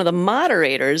is one of the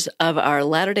moderators of our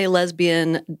Latter-day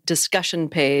Lesbian discussion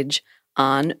page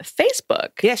on Facebook.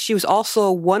 Yes, she was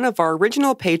also one of our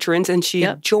original patrons, and she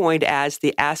joined as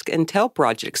the Ask and Tell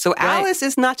Project. So Alice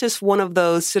is not just one of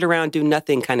those sit around, do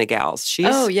nothing kind of gals.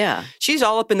 She's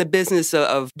all up in the business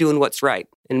of doing what's right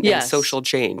and social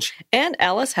change. And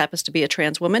Alice happens to be a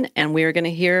trans woman, and we are going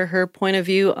to hear her point of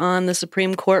view on the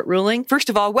Supreme Court ruling. First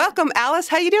of all, welcome, Alice.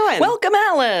 How you doing? Welcome,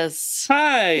 Alice.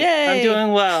 Hi. Yay. I'm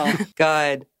doing well.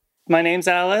 Good. My name's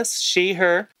Alice, she,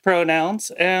 her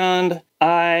pronouns, and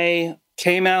I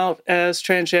came out as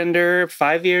transgender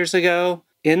 5 years ago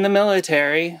in the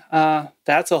military.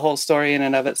 That's a whole story in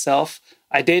and of itself.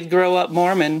 I did grow up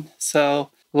Mormon,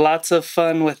 so lots of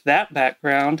fun with that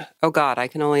background. Oh, God, I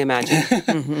can only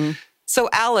imagine. So,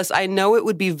 Alice, I know it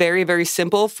would be very, very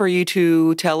simple for you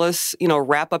to tell us,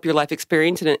 wrap up your life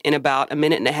experience in about a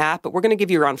minute and a half, but we're going to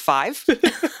give you around 5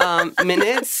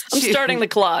 minutes. I'm starting the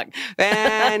clock.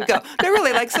 And go. No,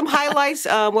 really, like some highlights.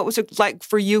 What was it like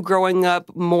for you growing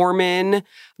up Mormon?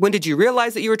 When did you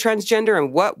realize that you were transgender,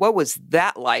 and what was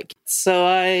that like? So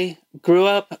I grew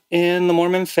up in the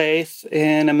Mormon faith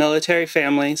in a military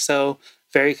family, so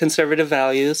very conservative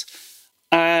values.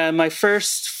 My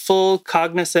first full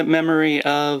cognizant memory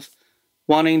of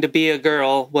wanting to be a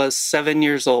girl was 7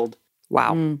 years old.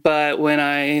 Wow. But when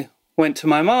I went to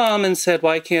my mom and said,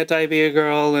 why can't I be a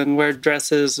girl and wear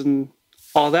dresses and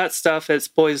all that stuff, it's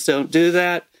boys don't do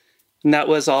that. And that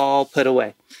was all put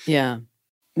away. Yeah.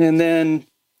 And then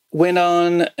went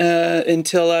on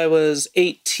until I was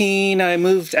 18. I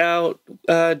moved out,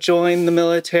 joined the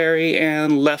military,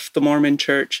 and left the Mormon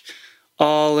church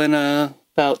all in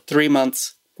about 3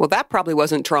 months. Well, that probably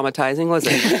wasn't traumatizing, was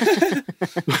it?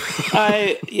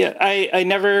 I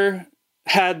never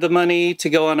had the money to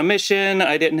go on a mission.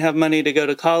 I didn't have money to go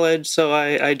to college, so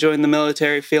I joined the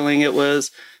military feeling it was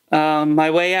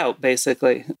my way out,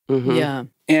 basically. Yeah.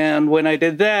 And when I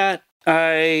did that,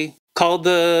 I called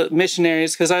the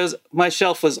missionaries because my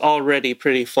shelf was already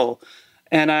pretty full.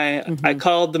 And I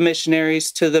called the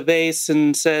missionaries to the base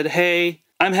and said, hey,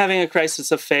 I'm having a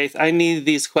crisis of faith. I need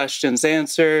these questions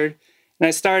answered. And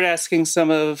I started asking some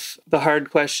of the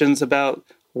hard questions about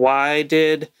why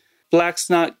did blacks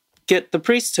not get the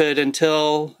priesthood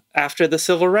until after the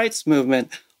civil rights movement?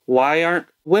 Why aren't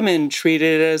women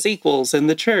treated as equals in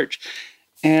the church?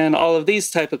 And all of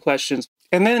these type of questions.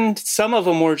 And then some of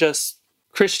them were just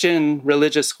Christian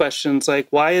religious questions, like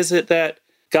why is it that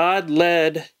God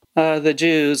led the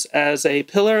Jews as a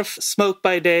pillar of smoke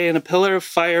by day and a pillar of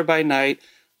fire by night,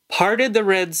 parted the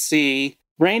Red Sea,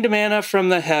 rained manna from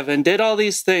the heaven, did all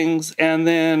these things, and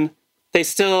then they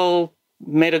still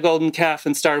made a golden calf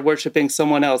and started worshiping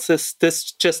someone else. This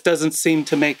just doesn't seem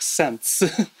to make sense.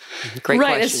 Great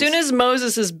right. questions. As soon as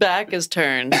Moses' back is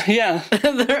turned, Yeah.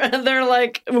 they're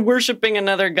like worshiping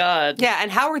another god. Yeah, and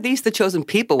how are these the chosen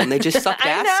people when they just sucked I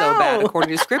ass so bad know.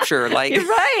 according to Scripture? Like, You're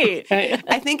right.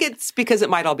 I think it's because it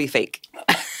might all be fake.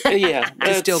 Yeah.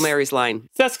 To steal Mary's line.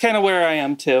 That's kind of where I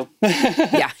am too.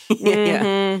 Yeah.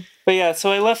 Yeah. But yeah,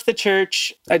 so I left the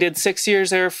church. I did 6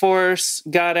 years Air Force,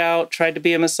 got out, tried to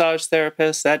be a massage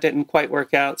therapist. That didn't quite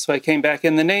work out. So I came back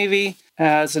in the Navy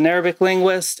as an Arabic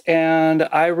linguist, and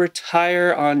I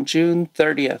retire on June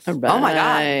 30th. All right. Oh my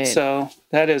God. So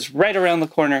that is right around the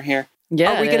corner here.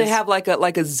 Yeah, Are we it going to is. have like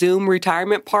a Zoom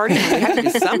retirement party? We have to do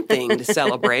something to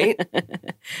celebrate.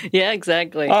 Yeah,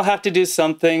 exactly. I'll have to do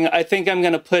something. I think I'm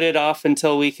going to put it off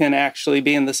until we can actually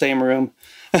be in the same room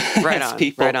Right as on.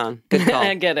 people. Right on. Good call.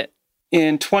 I get it.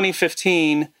 In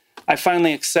 2015, I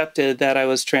finally accepted that I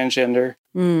was transgender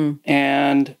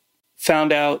and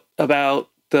found out about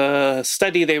the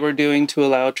study they were doing to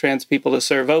allow trans people to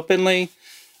serve openly.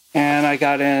 And I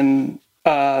got in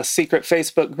a secret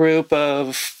Facebook group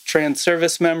of trans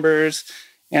service members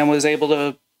and was able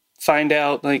to find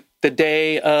out, like, the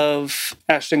day of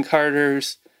Ashton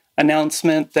Carter's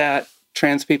announcement that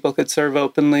trans people could serve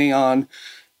openly on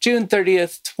June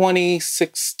 30th,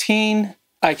 2016.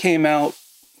 I came out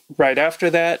right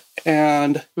after that,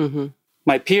 and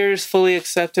my peers fully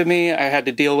accepted me. I had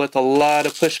to deal with a lot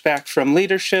of pushback from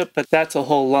leadership, but that's a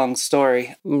whole long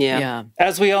story. Yeah.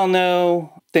 As we all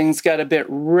know, things got a bit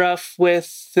rough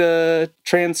with the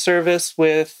trans service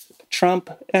with Trump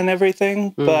and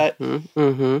everything, but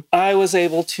I was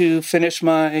able to finish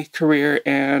my career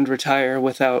and retire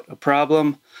without a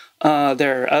problem.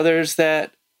 There are others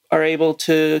that are able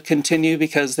to continue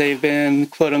because they've been,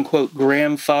 quote unquote,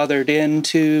 grandfathered in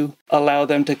to allow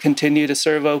them to continue to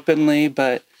serve openly,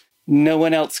 but no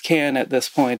one else can at this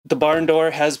point. The barn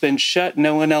door has been shut.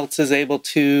 No one else is able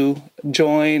to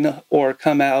join or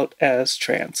come out as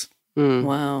trans.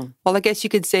 Wow. Well, I guess you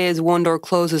could say as one door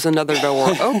closes, another door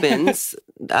opens.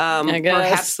 I guess.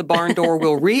 Perhaps the barn door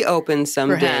will reopen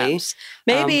someday. Perhaps.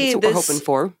 Maybe that's what we're this hoping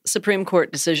for. Supreme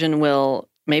Court decision will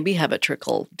maybe have a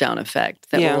trickle-down effect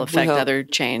that Yeah, will we affect hope. other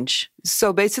change.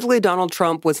 So basically, Donald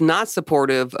Trump was not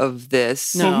supportive of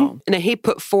this. No. And he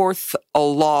put forth a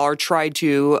law or tried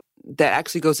to that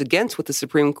actually goes against what the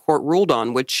Supreme Court ruled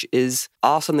on, which is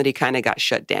awesome that he kind of got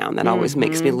shut down. That always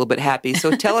makes me a little bit happy.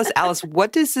 So tell us, Alice,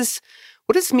 what does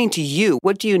this mean to you?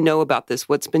 What do you know about this?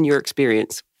 What's been your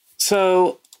experience?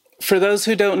 So, for those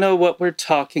who don't know what we're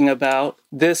talking about,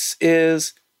 this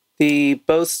is the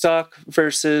Bostock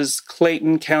versus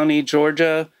Clayton County,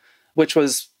 Georgia, which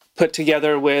was put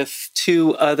together with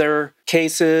two other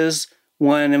cases,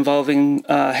 one involving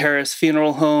Harris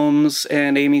Funeral Homes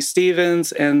and Amy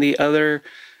Stevens, and the other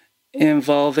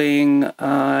involving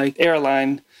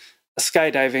Airline, a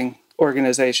skydiving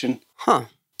organization. Huh.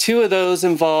 Two of those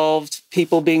involved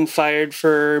people being fired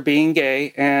for being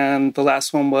gay, and the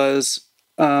last one was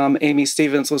Amy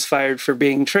Stevens was fired for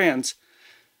being trans.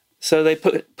 So they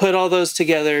put all those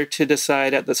together to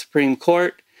decide at the Supreme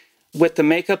Court. With the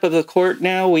makeup of the court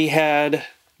now, we had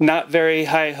not very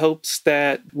high hopes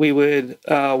that we would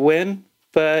win,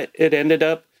 but it ended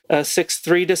up a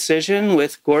 6-3 decision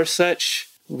with Gorsuch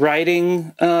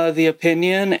writing the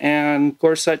opinion, and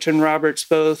Gorsuch and Roberts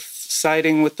both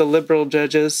siding with the liberal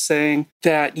judges, saying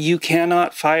that you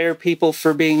cannot fire people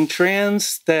for being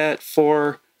trans, that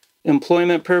for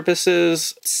employment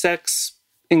purposes, sex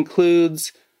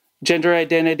includes gender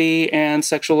identity and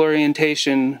sexual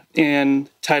orientation in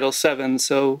Title VII.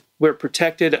 So we're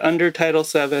protected under Title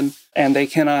VII, and they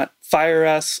cannot fire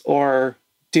us or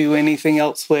do anything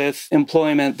else with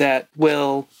employment that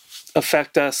will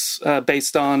affect us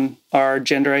based on our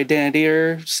gender identity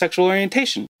or sexual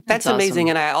orientation. That's awesome. amazing.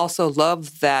 And I also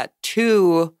love that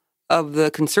two of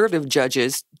the conservative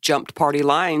judges jumped party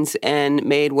lines and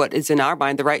made what is in our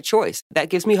mind the right choice. That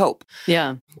gives me hope.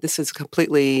 Yeah. This is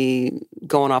completely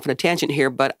going off on a tangent here,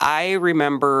 but I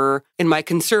remember in my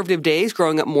conservative days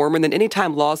growing up Mormon that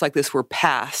anytime laws like this were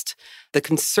passed, the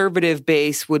conservative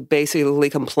base would basically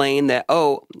complain that,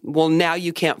 oh, well, now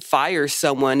you can't fire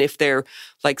someone if they're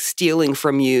like stealing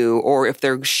from you or if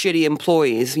they're shitty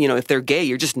employees. You know, if they're gay,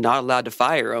 you're just not allowed to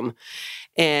fire them.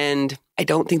 And I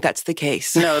don't think that's the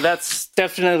case. No, that's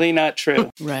definitely not true.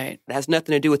 Right. It has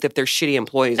nothing to do with if they're shitty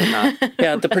employees or not.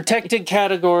 Yeah, the protected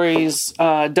categories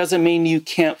doesn't mean you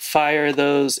can't fire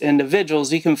those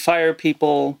individuals. You can fire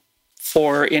people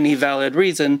for any valid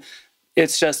reason.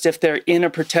 It's just if they're in a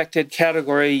protected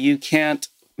category, you can't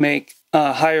make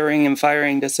hiring and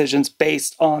firing decisions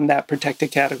based on that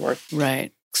protected category.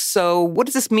 Right. So what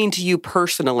does this mean to you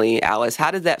personally, Alice?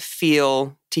 How did that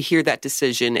feel to hear that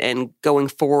decision? And going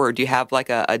forward, do you have like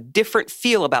a different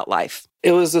feel about life?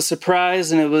 It was a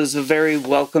surprise, and it was a very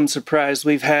welcome surprise.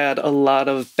 We've had a lot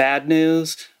of bad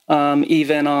news.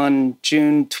 Even on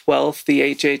June 12th,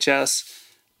 the HHS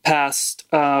passed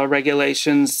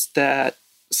regulations that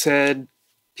said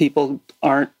people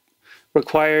aren't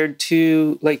required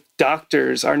to, like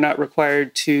doctors are not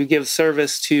required to give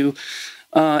service to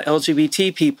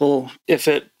LGBT people if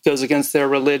it goes against their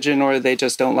religion or they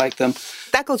just don't like them.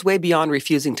 That goes way beyond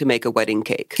refusing to make a wedding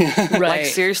cake. Right. Like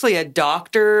seriously, a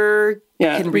doctor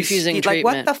can refusing like treatment.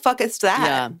 what the fuck is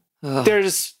that? Yeah.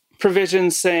 There's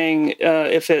provisions saying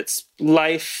if it's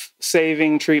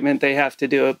life-saving treatment, they have to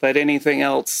do it, but anything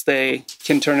else, they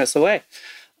can turn us away.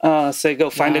 Say,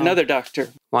 go find another doctor.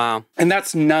 Wow. And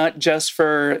that's not just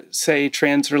for, say,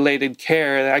 trans-related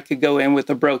care. I could go in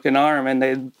with a broken arm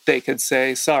and they could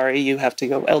say, sorry, you have to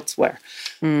go elsewhere.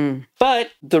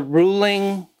 But the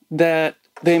ruling that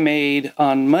they made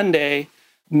on Monday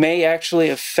may actually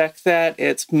affect that.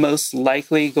 It's most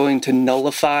likely going to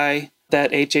nullify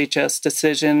that HHS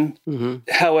decision.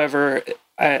 However,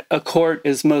 a court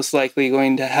is most likely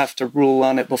going to have to rule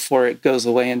on it before it goes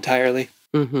away entirely.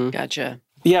 Gotcha.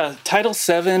 Yeah, Title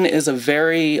VII is a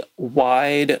very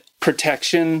wide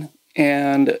protection,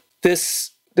 and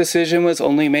this decision was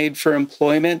only made for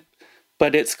employment,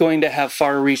 but it's going to have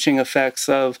far-reaching effects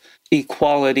of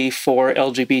equality for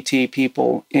LGBT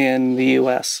people in the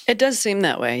U.S. It does seem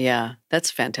that way. Yeah. That's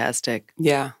fantastic.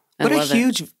 Yeah. I What a love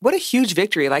it. huge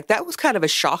victory. Like that was kind of a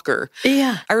shocker.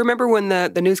 Yeah. I remember when the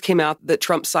news came out that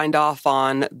Trump signed off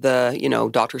on the,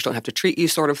 doctors don't have to treat you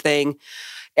sort of thing.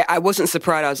 I wasn't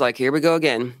surprised. I was like, here we go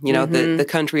again. The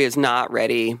country is not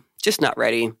ready, just not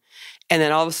ready. And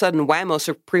then all of a sudden, whammo,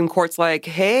 Supreme Court's like,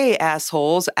 hey,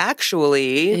 assholes,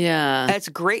 actually, Yeah. that's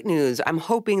great news. I'm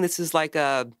hoping this is like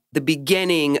the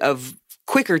beginning of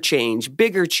quicker change,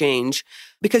 bigger change.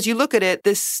 Because you look at it,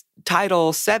 this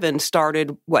Title VII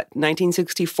started,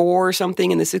 1964 or something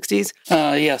in the 60s?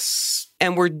 Yes.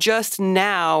 And we're just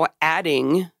now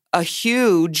adding a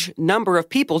huge number of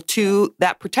people to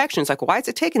that protection. It's like, why is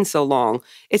it taking so long?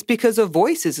 It's because of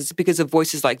voices. It's because of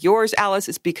voices like yours, Alice.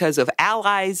 It's because of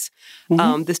allies.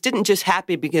 This didn't just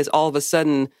happen because all of a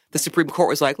sudden the Supreme Court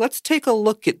was like, let's take a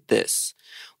look at this.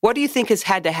 What do you think has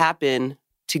had to happen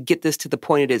to get this to the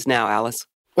point it is now, Alice?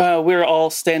 We're all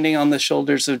standing on the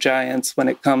shoulders of giants when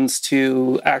it comes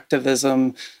to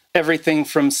activism. Everything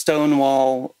from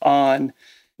Stonewall on,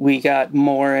 we got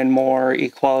more and more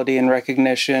equality and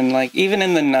recognition. Like even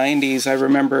in the 90s, I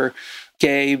remember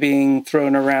gay being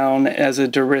thrown around as a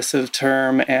derisive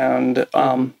term and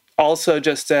also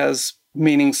just as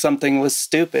meaning something was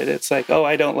stupid. It's like, oh,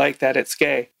 I don't like that, it's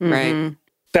gay. Right.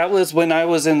 That was when I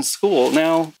was in school.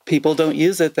 Now people don't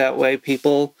use it that way.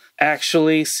 People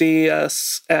actually see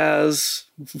us as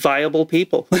viable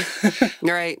people.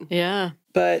 Right. Yeah.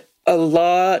 But a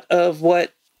lot of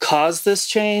what caused this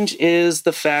change is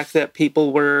the fact that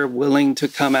people were willing to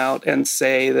come out and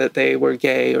say that they were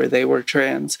gay or they were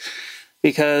trans.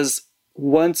 Because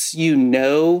once you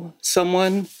know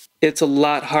someone, it's a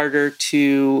lot harder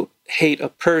to hate a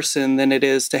person than it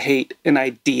is to hate an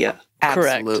idea.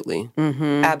 Absolutely.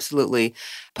 Absolutely.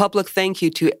 Public thank you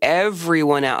to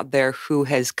everyone out there who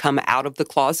has come out of the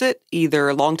closet, either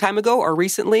a long time ago or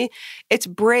recently. It's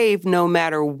brave no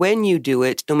matter when you do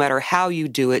it, no matter how you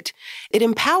do it. It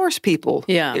empowers people.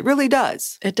 Yeah. It really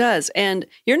does. It does. And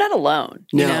you're not alone,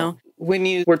 you know? When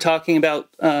you were talking about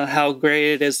how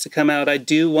great it is to come out, I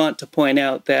do want to point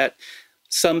out that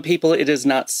some people, it is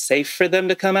not safe for them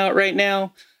to come out right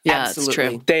now. Yeah, Absolutely.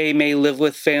 it's true. They may live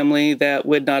with family that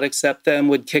would not accept them,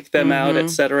 would kick them out,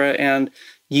 etc. And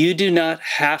you do not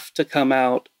have to come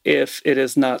out if it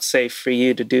is not safe for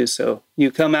you to do so.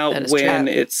 You come out when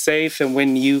it's safe and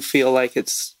when you feel like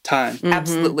it's time. Mm-hmm.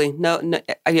 Absolutely. No,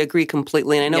 I agree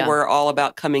completely. And I know we're all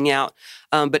about coming out,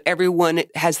 but everyone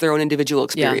has their own individual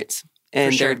experience.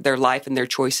 And their life and their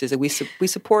choices, and we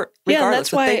support regardless. Yeah, and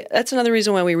that's why that's another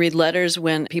reason why we read letters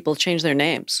when people change their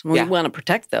names. We want to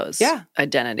protect those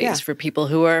identities for people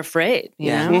who are afraid.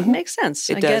 You know, it makes sense.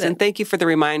 It does, and thank you for the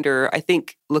reminder. I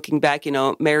think looking back,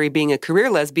 Mary being a career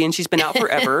lesbian, she's been out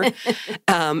forever,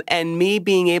 and me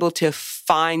being able to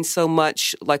find so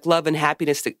much like love and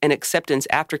happiness and acceptance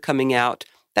after coming out.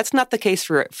 That's not the case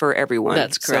for everyone.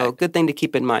 That's correct. So good thing to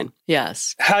keep in mind.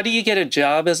 Yes. How do you get a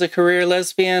job as a career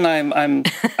lesbian? I'm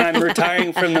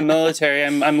retiring from the military.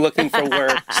 I'm looking for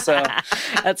work. So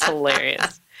that's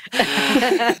hilarious.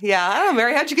 I don't know,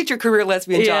 Mary, how'd you get your career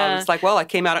lesbian job? It's like, well, I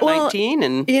came out at 19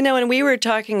 and and we were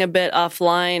talking a bit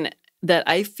offline that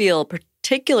I feel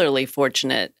particularly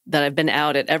fortunate that I've been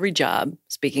out at every job,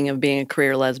 speaking of being a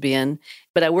career lesbian,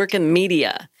 but I work in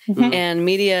media. Mm-hmm. And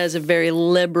media is a very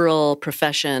liberal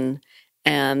profession,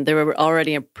 and there were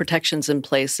already protections in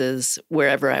places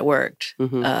wherever I worked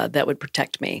that would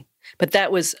protect me. But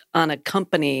that was on a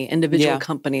individual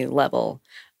company level.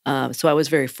 So I was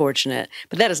very fortunate.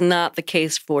 But that is not the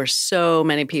case for so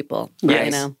many people.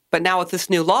 Yes. But now with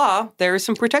this new law, there are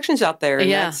some protections out there,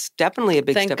 and that's definitely a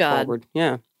big step forward.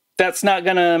 Yeah. That's not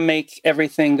going to make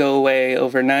everything go away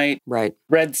overnight. Right.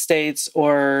 Red states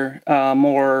or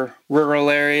more rural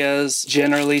areas,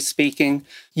 generally speaking,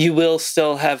 you will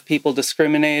still have people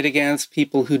discriminated against,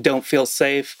 people who don't feel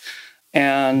safe.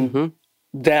 And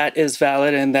that is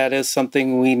valid, and that is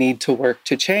something we need to work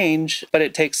to change. But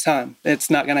it takes time.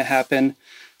 It's not going to happen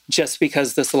just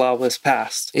because this law was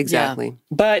passed. Exactly. Yeah.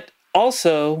 But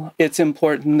also, it's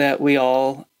important that we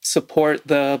all support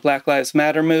the Black Lives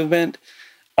Matter movement.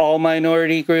 All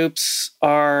minority groups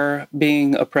are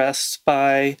being oppressed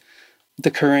by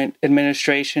the current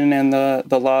administration and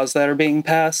the laws that are being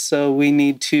passed. So we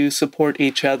need to support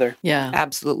each other. Yeah,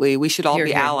 absolutely. We should all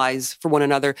be allies for one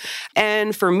another.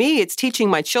 And for me, it's teaching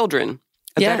my children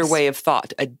a better way of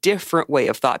thought, a different way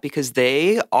of thought, because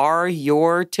they are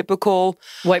your typical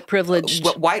white privileged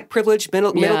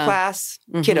middle class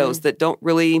kiddos that don't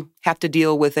really have to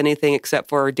deal with anything except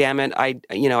for, damn it, I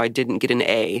didn't get an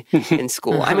A in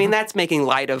school. I mean, that's making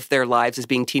light of their lives as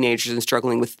being teenagers and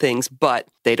struggling with things, but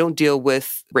they don't deal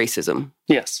with racism.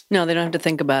 Yes. No, they don't have to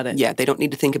think about it. Yeah, they don't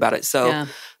need to think about it. So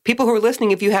people who are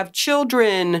listening, if you have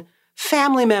children,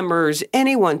 family members,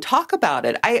 anyone, talk about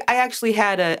it. I actually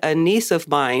had a niece of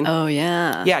mine. Oh,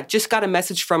 yeah. Yeah, just got a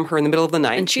message from her in the middle of the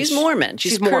night. And she's Mormon.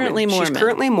 She's currently Mormon. She's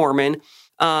currently Mormon.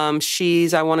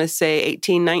 She's, I want to say,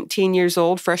 18, 19 years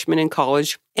old, freshman in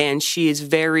college. And she is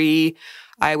very,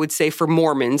 I would say for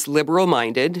Mormons,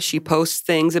 liberal-minded. She posts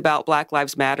things about Black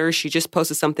Lives Matter. She just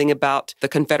posted something about the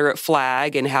Confederate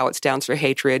flag and how it stands for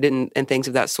hatred and things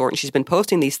of that sort. And she's been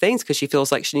posting these things because she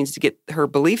feels like she needs to get her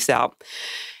beliefs out.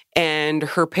 And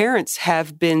her parents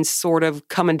have been sort of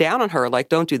coming down on her, like,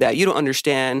 don't do that. You don't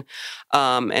understand.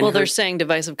 They're saying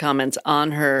divisive comments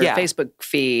on her Facebook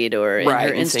feed or in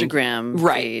her Instagram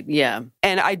feed. Yeah.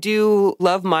 And I do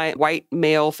love my white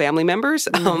male family members.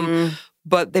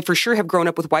 But they for sure have grown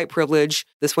up with white privilege.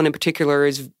 This one in particular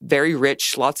is very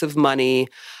rich, lots of money,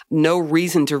 no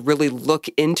reason to really look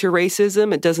into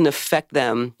racism. It doesn't affect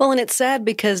them. Well, and it's sad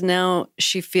because now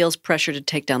she feels pressure to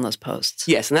take down those posts.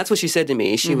 Yes, and that's what she said to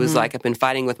me. She was like, I've been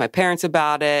fighting with my parents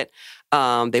about it.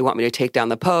 They want me to take down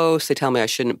the post. They tell me I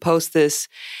shouldn't post this.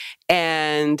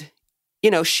 And,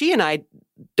 she and I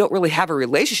don't really have a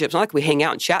relationship. It's not like we hang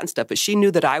out and chat and stuff, but she knew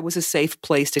that I was a safe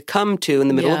place to come to in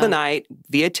the middle of the night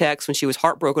via text when she was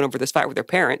heartbroken over this fight with her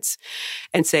parents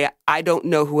and say, I don't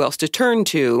know who else to turn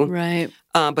to. Right.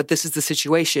 But this is the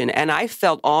situation. And I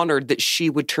felt honored that she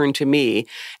would turn to me.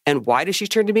 And why does she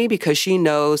turn to me? Because she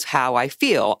knows how I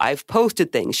feel. I've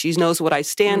posted things. She knows what I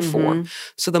stand for.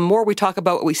 So the more we talk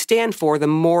about what we stand for, the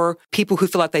more people who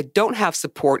feel like they don't have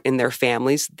support in their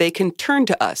families, they can turn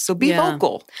to us. So be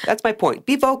vocal. That's my point.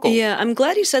 Be vocal. Yeah, I'm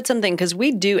glad you said something because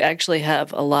we do actually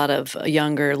have a lot of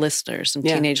younger listeners, some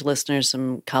teenage listeners,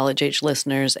 some college-age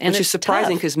listeners. And which is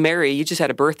surprising because, Mary, you just had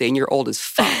a birthday and you're old as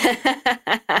fuck.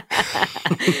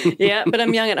 Yeah, but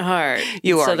I'm young at heart.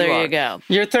 You are. So there you go.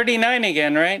 You're 39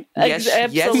 again, right? Yes,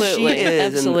 absolutely. Yes, she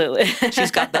is. Absolutely.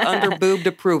 She's got the under boob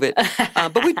to prove it.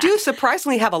 But we do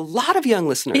surprisingly have a lot of young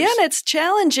listeners. Yeah, and it's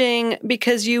challenging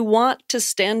because you want to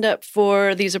stand up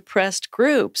for these oppressed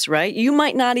groups, right? You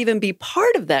might not even be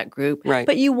part of that group,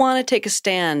 but you want to take a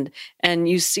stand and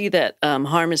you see that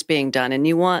harm is being done and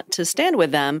you want to stand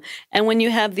with them. And when you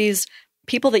have these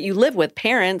people that you live with,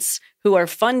 parents who are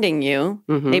funding you.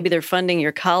 Mm-hmm. Maybe they're funding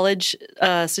your college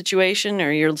situation,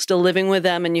 or you're still living with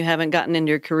them and you haven't gotten into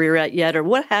your career yet, or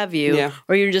what have you, Yeah.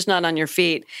 or you're just not on your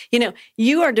feet.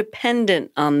 You are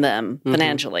dependent on them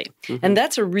financially. And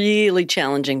that's a really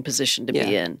challenging position to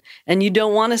be in. And you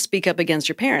don't want to speak up against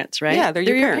your parents, right? Yeah, they're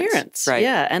your your parents. Right.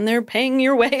 Yeah, and they're paying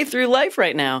your way through life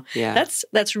right now. Yeah.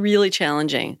 That's really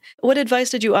challenging. What advice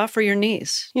did you offer your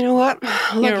niece? You know what?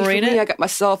 Lucky gonna for read me, it? I got my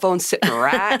cell phone sitting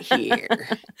right here.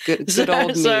 Good old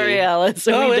me. Sorry, Alice.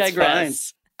 Oh, we it's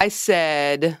digress. I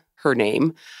said her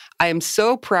name. I am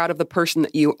so proud of the person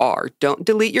that you are. Don't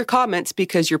delete your comments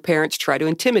because your parents try to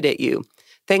intimidate you.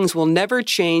 Things will never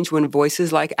change when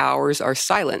voices like ours are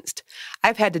silenced.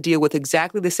 I've had to deal with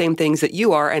exactly the same things that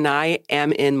you are, and I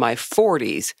am in my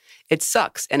 40s. It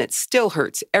sucks, and it still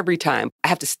hurts every time. I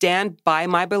have to stand by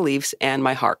my beliefs and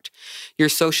my heart. Your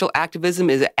social activism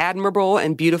is admirable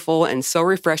and beautiful and so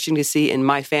refreshing to see in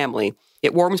my family.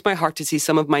 It warms my heart to see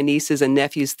some of my nieces and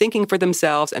nephews thinking for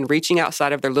themselves and reaching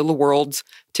outside of their little worlds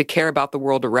to care about the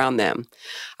world around them.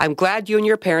 I'm glad you and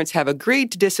your parents have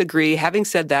agreed to disagree. Having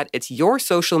said that, it's your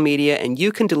social media and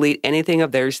you can delete anything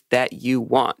of theirs that you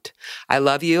want. I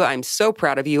love you. I'm so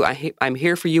proud of you. I'm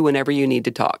here for you whenever you need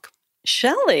to talk.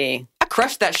 Shelley. I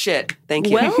crushed that shit. Thank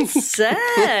you. Well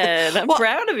said. I'm Well,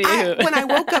 proud of you. When I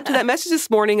woke up to that message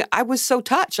this morning, I was so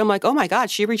touched. I'm like, oh my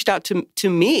God, she reached out to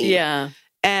me. Yeah.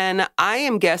 And I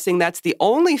am guessing that's the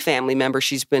only family member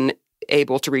she's been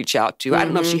able to reach out to. I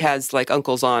don't know if she has like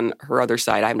uncles on her other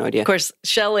side. I have no idea. Of course,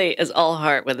 Shelley is all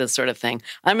heart with this sort of thing.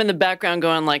 I'm in the background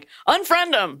going like,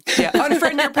 unfriend them. Yeah,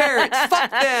 unfriend your parents.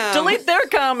 Fuck them. Delete their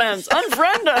comments.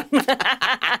 Unfriend them.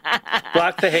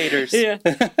 Block the haters. Yeah.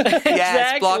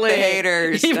 Yes, block the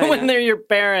haters. Even I when know. they're your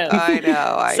parents. I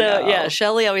know. So, yeah,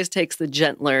 Shelley always takes the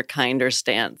gentler, kinder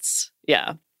stance.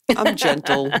 Yeah. I'm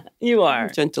gentle. You are.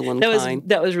 Gentle and That kind.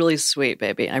 was really sweet,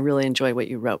 baby. I really enjoyed what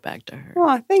you wrote back to her.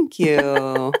 Oh, thank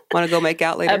you. Want to go make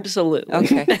out later? Absolutely.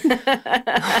 Okay.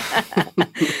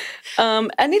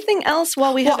 Anything else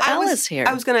while we have Alice here?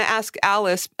 I was going to ask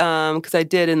Alice, because I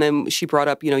did, and then she brought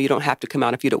up, you don't have to come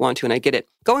out if you don't want to, and I get it.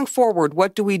 Going forward,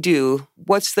 what do we do?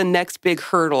 What's the next big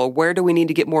hurdle? Where do we need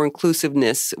to get more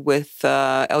inclusiveness with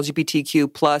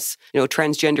LGBTQ plus,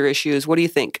 transgender issues? What do you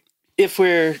think? If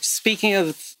we're speaking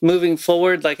of moving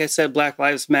forward, like I said, Black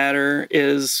Lives Matter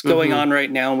is going on right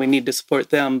now, and we need to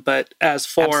support them. But as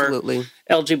for Absolutely.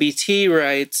 LGBT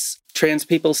rights, trans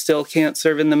people still can't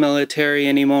serve in the military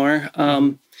anymore.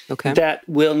 Okay. That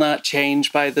will not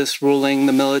change by this ruling.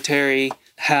 The military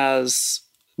has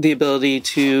the ability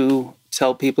to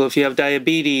tell people if you have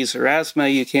diabetes or asthma,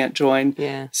 you can't join.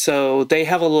 Yeah. So they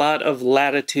have a lot of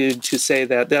latitude to say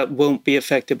that won't be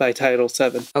affected by Title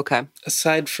VII. Okay.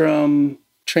 Aside from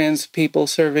trans people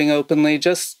serving openly,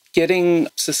 just getting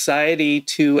society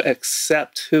to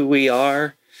accept who we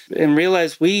are and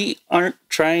realize we aren't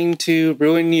trying to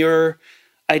ruin your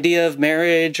idea of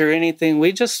marriage or anything.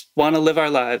 We just want to live our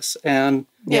lives. And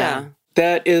Yeah.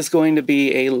 that is going to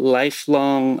be a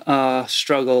lifelong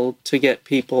struggle to get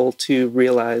people to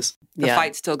realize. The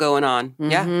fight's still going on.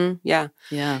 Yeah. Yeah.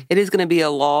 Yeah. It is going to be a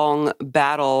long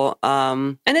battle.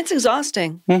 And it's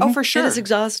exhausting. Oh, for sure. It is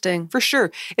exhausting. For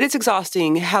sure. It is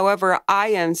exhausting. However, I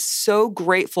am so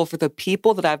grateful for the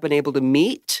people that I've been able to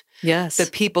meet, Yes. the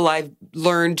people I've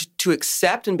learned to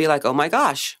accept and be like, oh my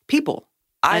gosh, people.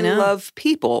 I know. love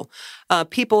people.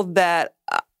 People that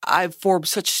I've formed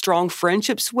such strong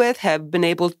friendships with, have been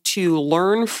able to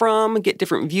learn from, get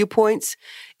different viewpoints.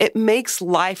 It makes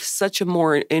life such a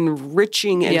more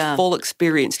enriching and full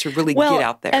experience to really get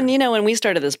out there. And when we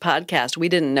started this podcast, we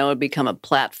didn't know it would become a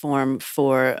platform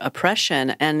for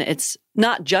oppression. And it's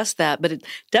not just that, but it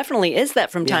definitely is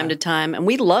that from time to time. And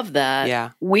we love that.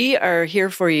 Yeah. We are here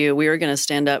for you. We are going to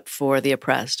stand up for the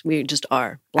oppressed. We just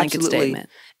are. Blanket Absolutely. statement.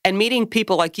 And meeting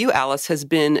people like you, Alice, has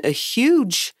been a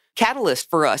huge catalyst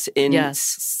for us in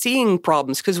seeing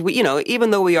problems. Because we,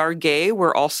 even though we are gay,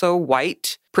 we're also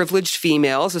white, privileged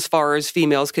females, as far as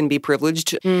females can be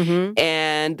privileged. Mm-hmm.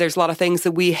 And there's a lot of things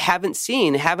that we haven't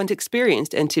seen, haven't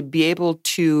experienced. And to be able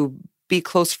to be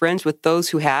close friends with those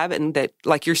who have, and that,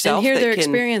 like yourself, and hear that their can,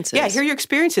 experiences. Yeah, hear your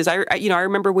experiences. I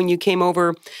remember when you came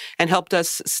over and helped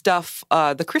us stuff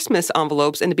the Christmas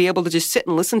envelopes, and to be able to just sit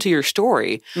and listen to your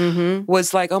story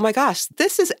was like, oh my gosh,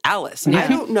 this is Alice. I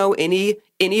don't know any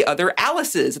other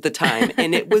Alices at the time,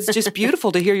 and it was just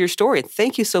beautiful to hear your story. And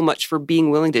thank you so much for being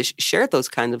willing to share those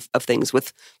kinds of things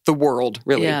with the world.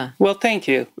 Really, Yeah. Well, thank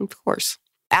you. of course.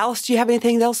 Alice, do you have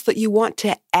anything else that you want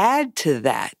to add to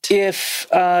that? If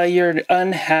you're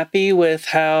unhappy with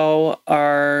how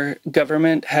our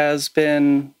government has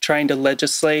been trying to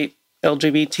legislate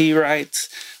LGBT rights,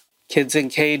 kids in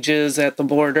cages at the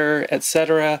border,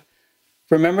 etc.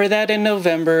 Remember that in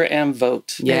November and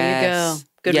vote. There you go.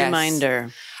 Good Yes.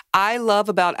 reminder. I love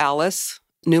about Alice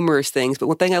numerous things, but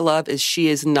one thing I love is she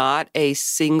is not a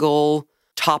single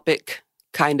topic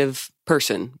kind of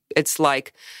person. It's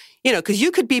like, because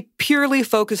you could be purely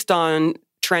focused on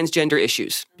transgender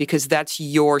issues because that's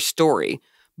your story,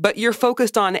 but you're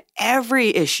focused on every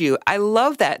issue. I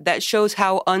love that. That shows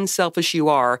how unselfish you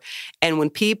are. And when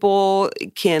people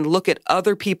can look at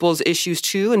other people's issues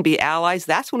too and be allies,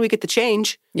 that's when we get the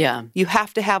change. Yeah. You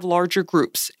have to have larger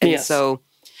groups. And Yes. so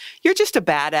you're just a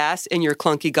badass in your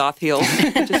clunky goth heels.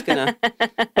 I'm just going to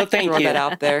Well, thank throw you. that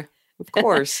out there. Of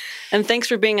course. And thanks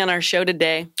for being on our show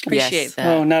today. Appreciate Yes. that.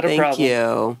 Oh, not a Thank problem.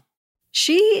 you.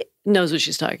 She knows what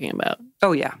she's talking about.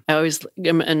 Oh, yeah. I always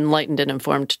am enlightened and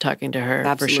informed talking to her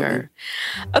Absolutely. for sure.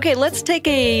 Okay, let's take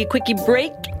a quickie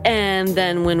break. And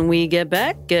then when we get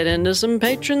back, get into some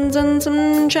patrons and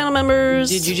some channel members.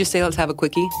 Did you just say let's have a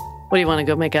quickie? What do you want to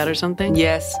go make out or something?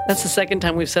 Yes. That's the second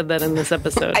time we've said that in this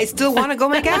episode. I still want to go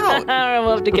make out. All right,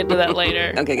 we'll have to get to that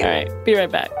later. Okay, good. All right, be right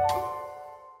back.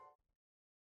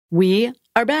 We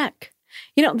are back.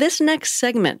 This next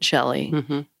segment, Shelley,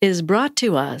 is brought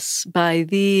to us by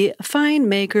the fine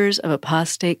makers of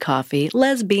Apostate Coffee,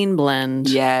 Lesbian Blend.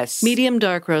 Yes. Medium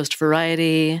dark roast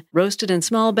variety, roasted in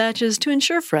small batches to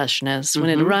ensure freshness when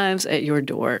it arrives at your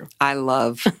door. I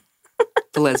love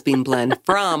the Lesbian Blend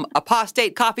from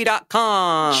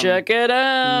apostatecoffee.com. Check it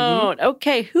out.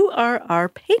 Okay, who are our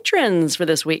patrons for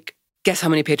this week? Guess how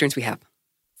many patrons we have?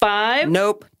 5?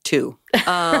 Nope, 2.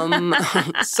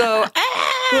 So,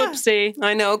 Whoopsie.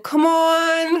 I know. Come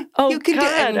on. Oh, you can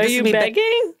God, and are this you will be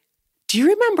begging? Do you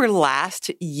remember last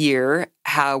year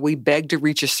how we begged to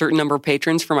reach a certain number of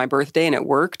patrons for my birthday and it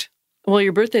worked? Well,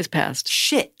 your birthday's passed.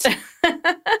 Shit.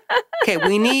 Okay,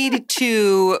 we need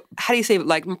to, how do you say it?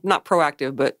 Like, not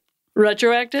proactive, but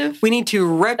Retroactive? we need to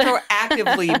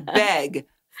retroactively beg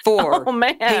for Oh,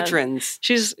 man. patrons.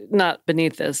 She's not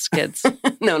beneath this, kids.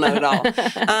 No, not at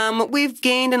all. We've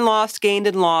gained and lost.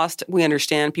 We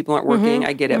understand people aren't working.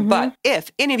 I get it. But if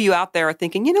any of you out there are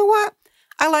thinking, you know what?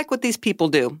 I like what these people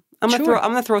do. I'm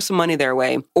gonna throw some money their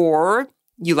way. Or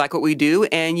you like what we do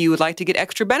and you would like to get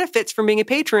extra benefits from being a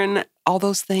patron, all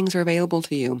those things are available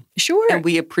to you. Sure. And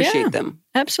we appreciate Yeah. them.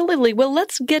 Absolutely. Well,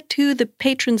 let's get to the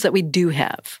patrons that we do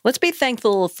have. Let's be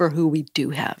thankful for who we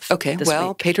do have. Okay, this well,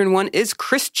 week. patron 1 is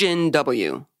Christian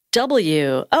W.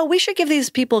 W. Oh, we should give these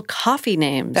people coffee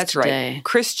names. That's today. right.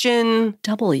 Christian.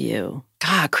 W.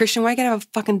 God, Christian, why you gotta have a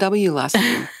fucking W last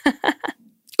name?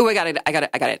 Oh, I got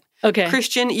it. Okay.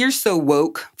 Christian, you're so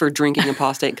woke for drinking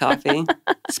apostate coffee,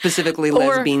 specifically Or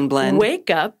lesbian blend.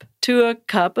 wake up to a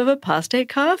cup of apostate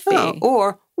coffee. Oh,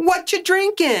 or what you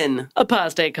drinking?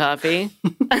 Apostate coffee.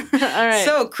 All right.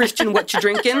 So, Christian, what you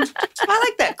drinking? I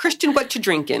like that. Christian, what you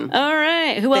drinking? All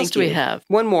right. Who else Thank do we you. have?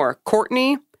 One more.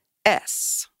 Courtney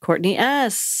S. Courtney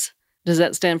S. Does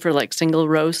that stand for like single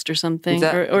roast or something? Is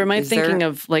that- or am I is thinking there-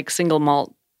 of like single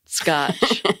malt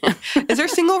scotch? Is there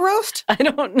single roast? I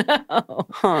don't know.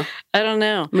 Huh. I don't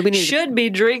know. Maybe we need to- Should be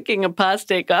drinking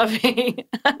apostate coffee.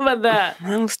 How about that?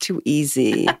 That was too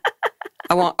easy.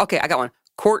 I got one.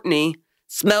 Courtney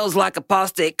smells like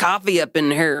apostate coffee up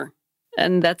in here.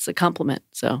 And that's a compliment.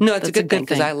 So No, it's a that's good thing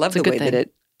because I love It's the a way good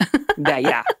that thing.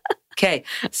 yeah. Okay,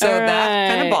 so All that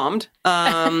kind right. of bombed.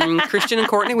 Christian and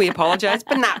Courtney, we apologize,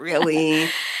 but not really.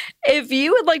 If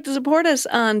you would like to support us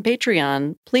on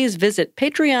Patreon, please visit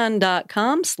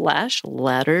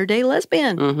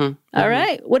patreon.com/LatterdayLesbian. Mm-hmm. All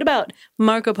right. What about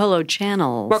Marco Polo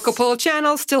channels? Marco Polo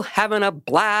channels still having a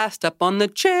blast up on the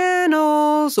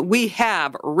channels. We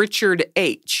have Richard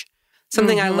H.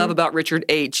 Something I love about Richard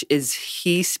H. is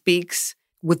he speaks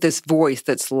with this voice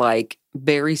that's like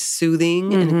very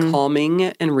soothing and calming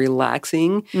and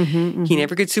relaxing. He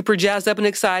never gets super jazzed up and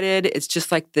excited. It's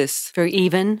just like this Very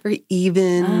even. very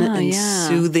even and yeah.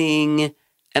 soothing,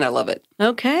 and I love it.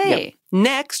 Okay. Yep.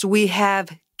 Next, we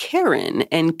have Karen,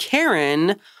 and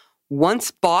Karen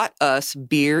once bought us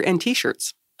beer and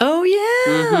T-shirts. Oh,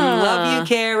 yeah. Love you,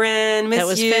 Karen. Miss That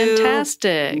was you.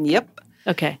 fantastic. Yep.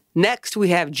 Okay. Next, we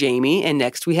have Jamie, and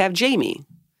next we have Jamie.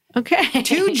 Okay.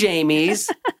 2 Jamies.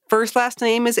 First last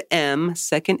name is M,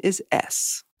 second is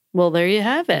S. Well, there you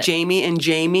have it. Jamie and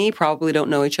Jamie probably don't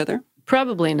know each other.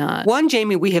 Probably not. One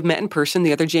Jamie we have met in person,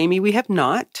 the other Jamie we have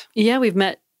not. Yeah, we've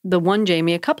met the one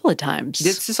Jamie a couple of times.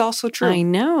 This is also true. I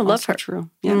know. Love Also her. true.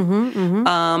 Yeah.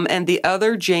 Mm-hmm. And the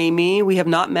other Jamie we have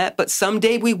not met, but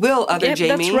someday we will. Other Yeah,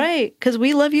 Jamie, that's right. Because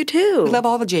we love you too. We love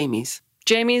all the Jamies.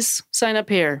 Jamies, sign up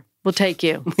here. We'll take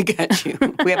you. We got you.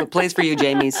 We have a place for you,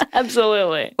 Jamies.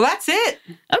 Absolutely. Well, that's it.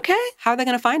 Okay. How are they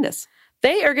going to find us?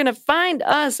 They are going to find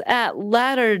us at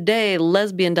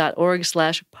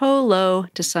latterdaylesbian.org/polo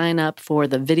to sign up for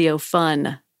the video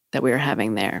fun that we are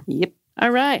having there. Yep.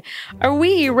 All right. Are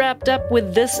we wrapped up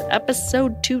with this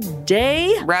episode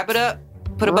today? Wrap it up.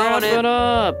 Put a bow on Wrap it. it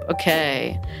up.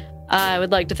 Okay. I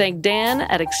would like to thank Dan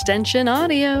at Extension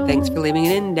Audio. Thanks for leaving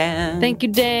it in, Dan. Thank you,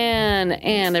 Dan.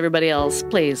 And everybody else,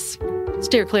 please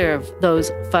steer clear of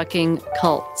those fucking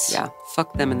cults. Yeah,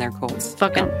 fuck them and their cults.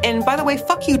 Fuck 'em. And by the way,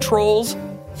 fuck you, trolls.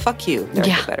 Fuck you. They're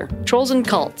Yeah. better. Trolls and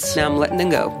cults. Now I'm letting them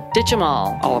go. Ditch them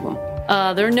all. All of them.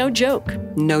 They're no joke.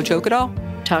 No joke at all.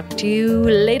 Talk to you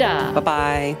later.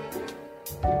 Bye-bye.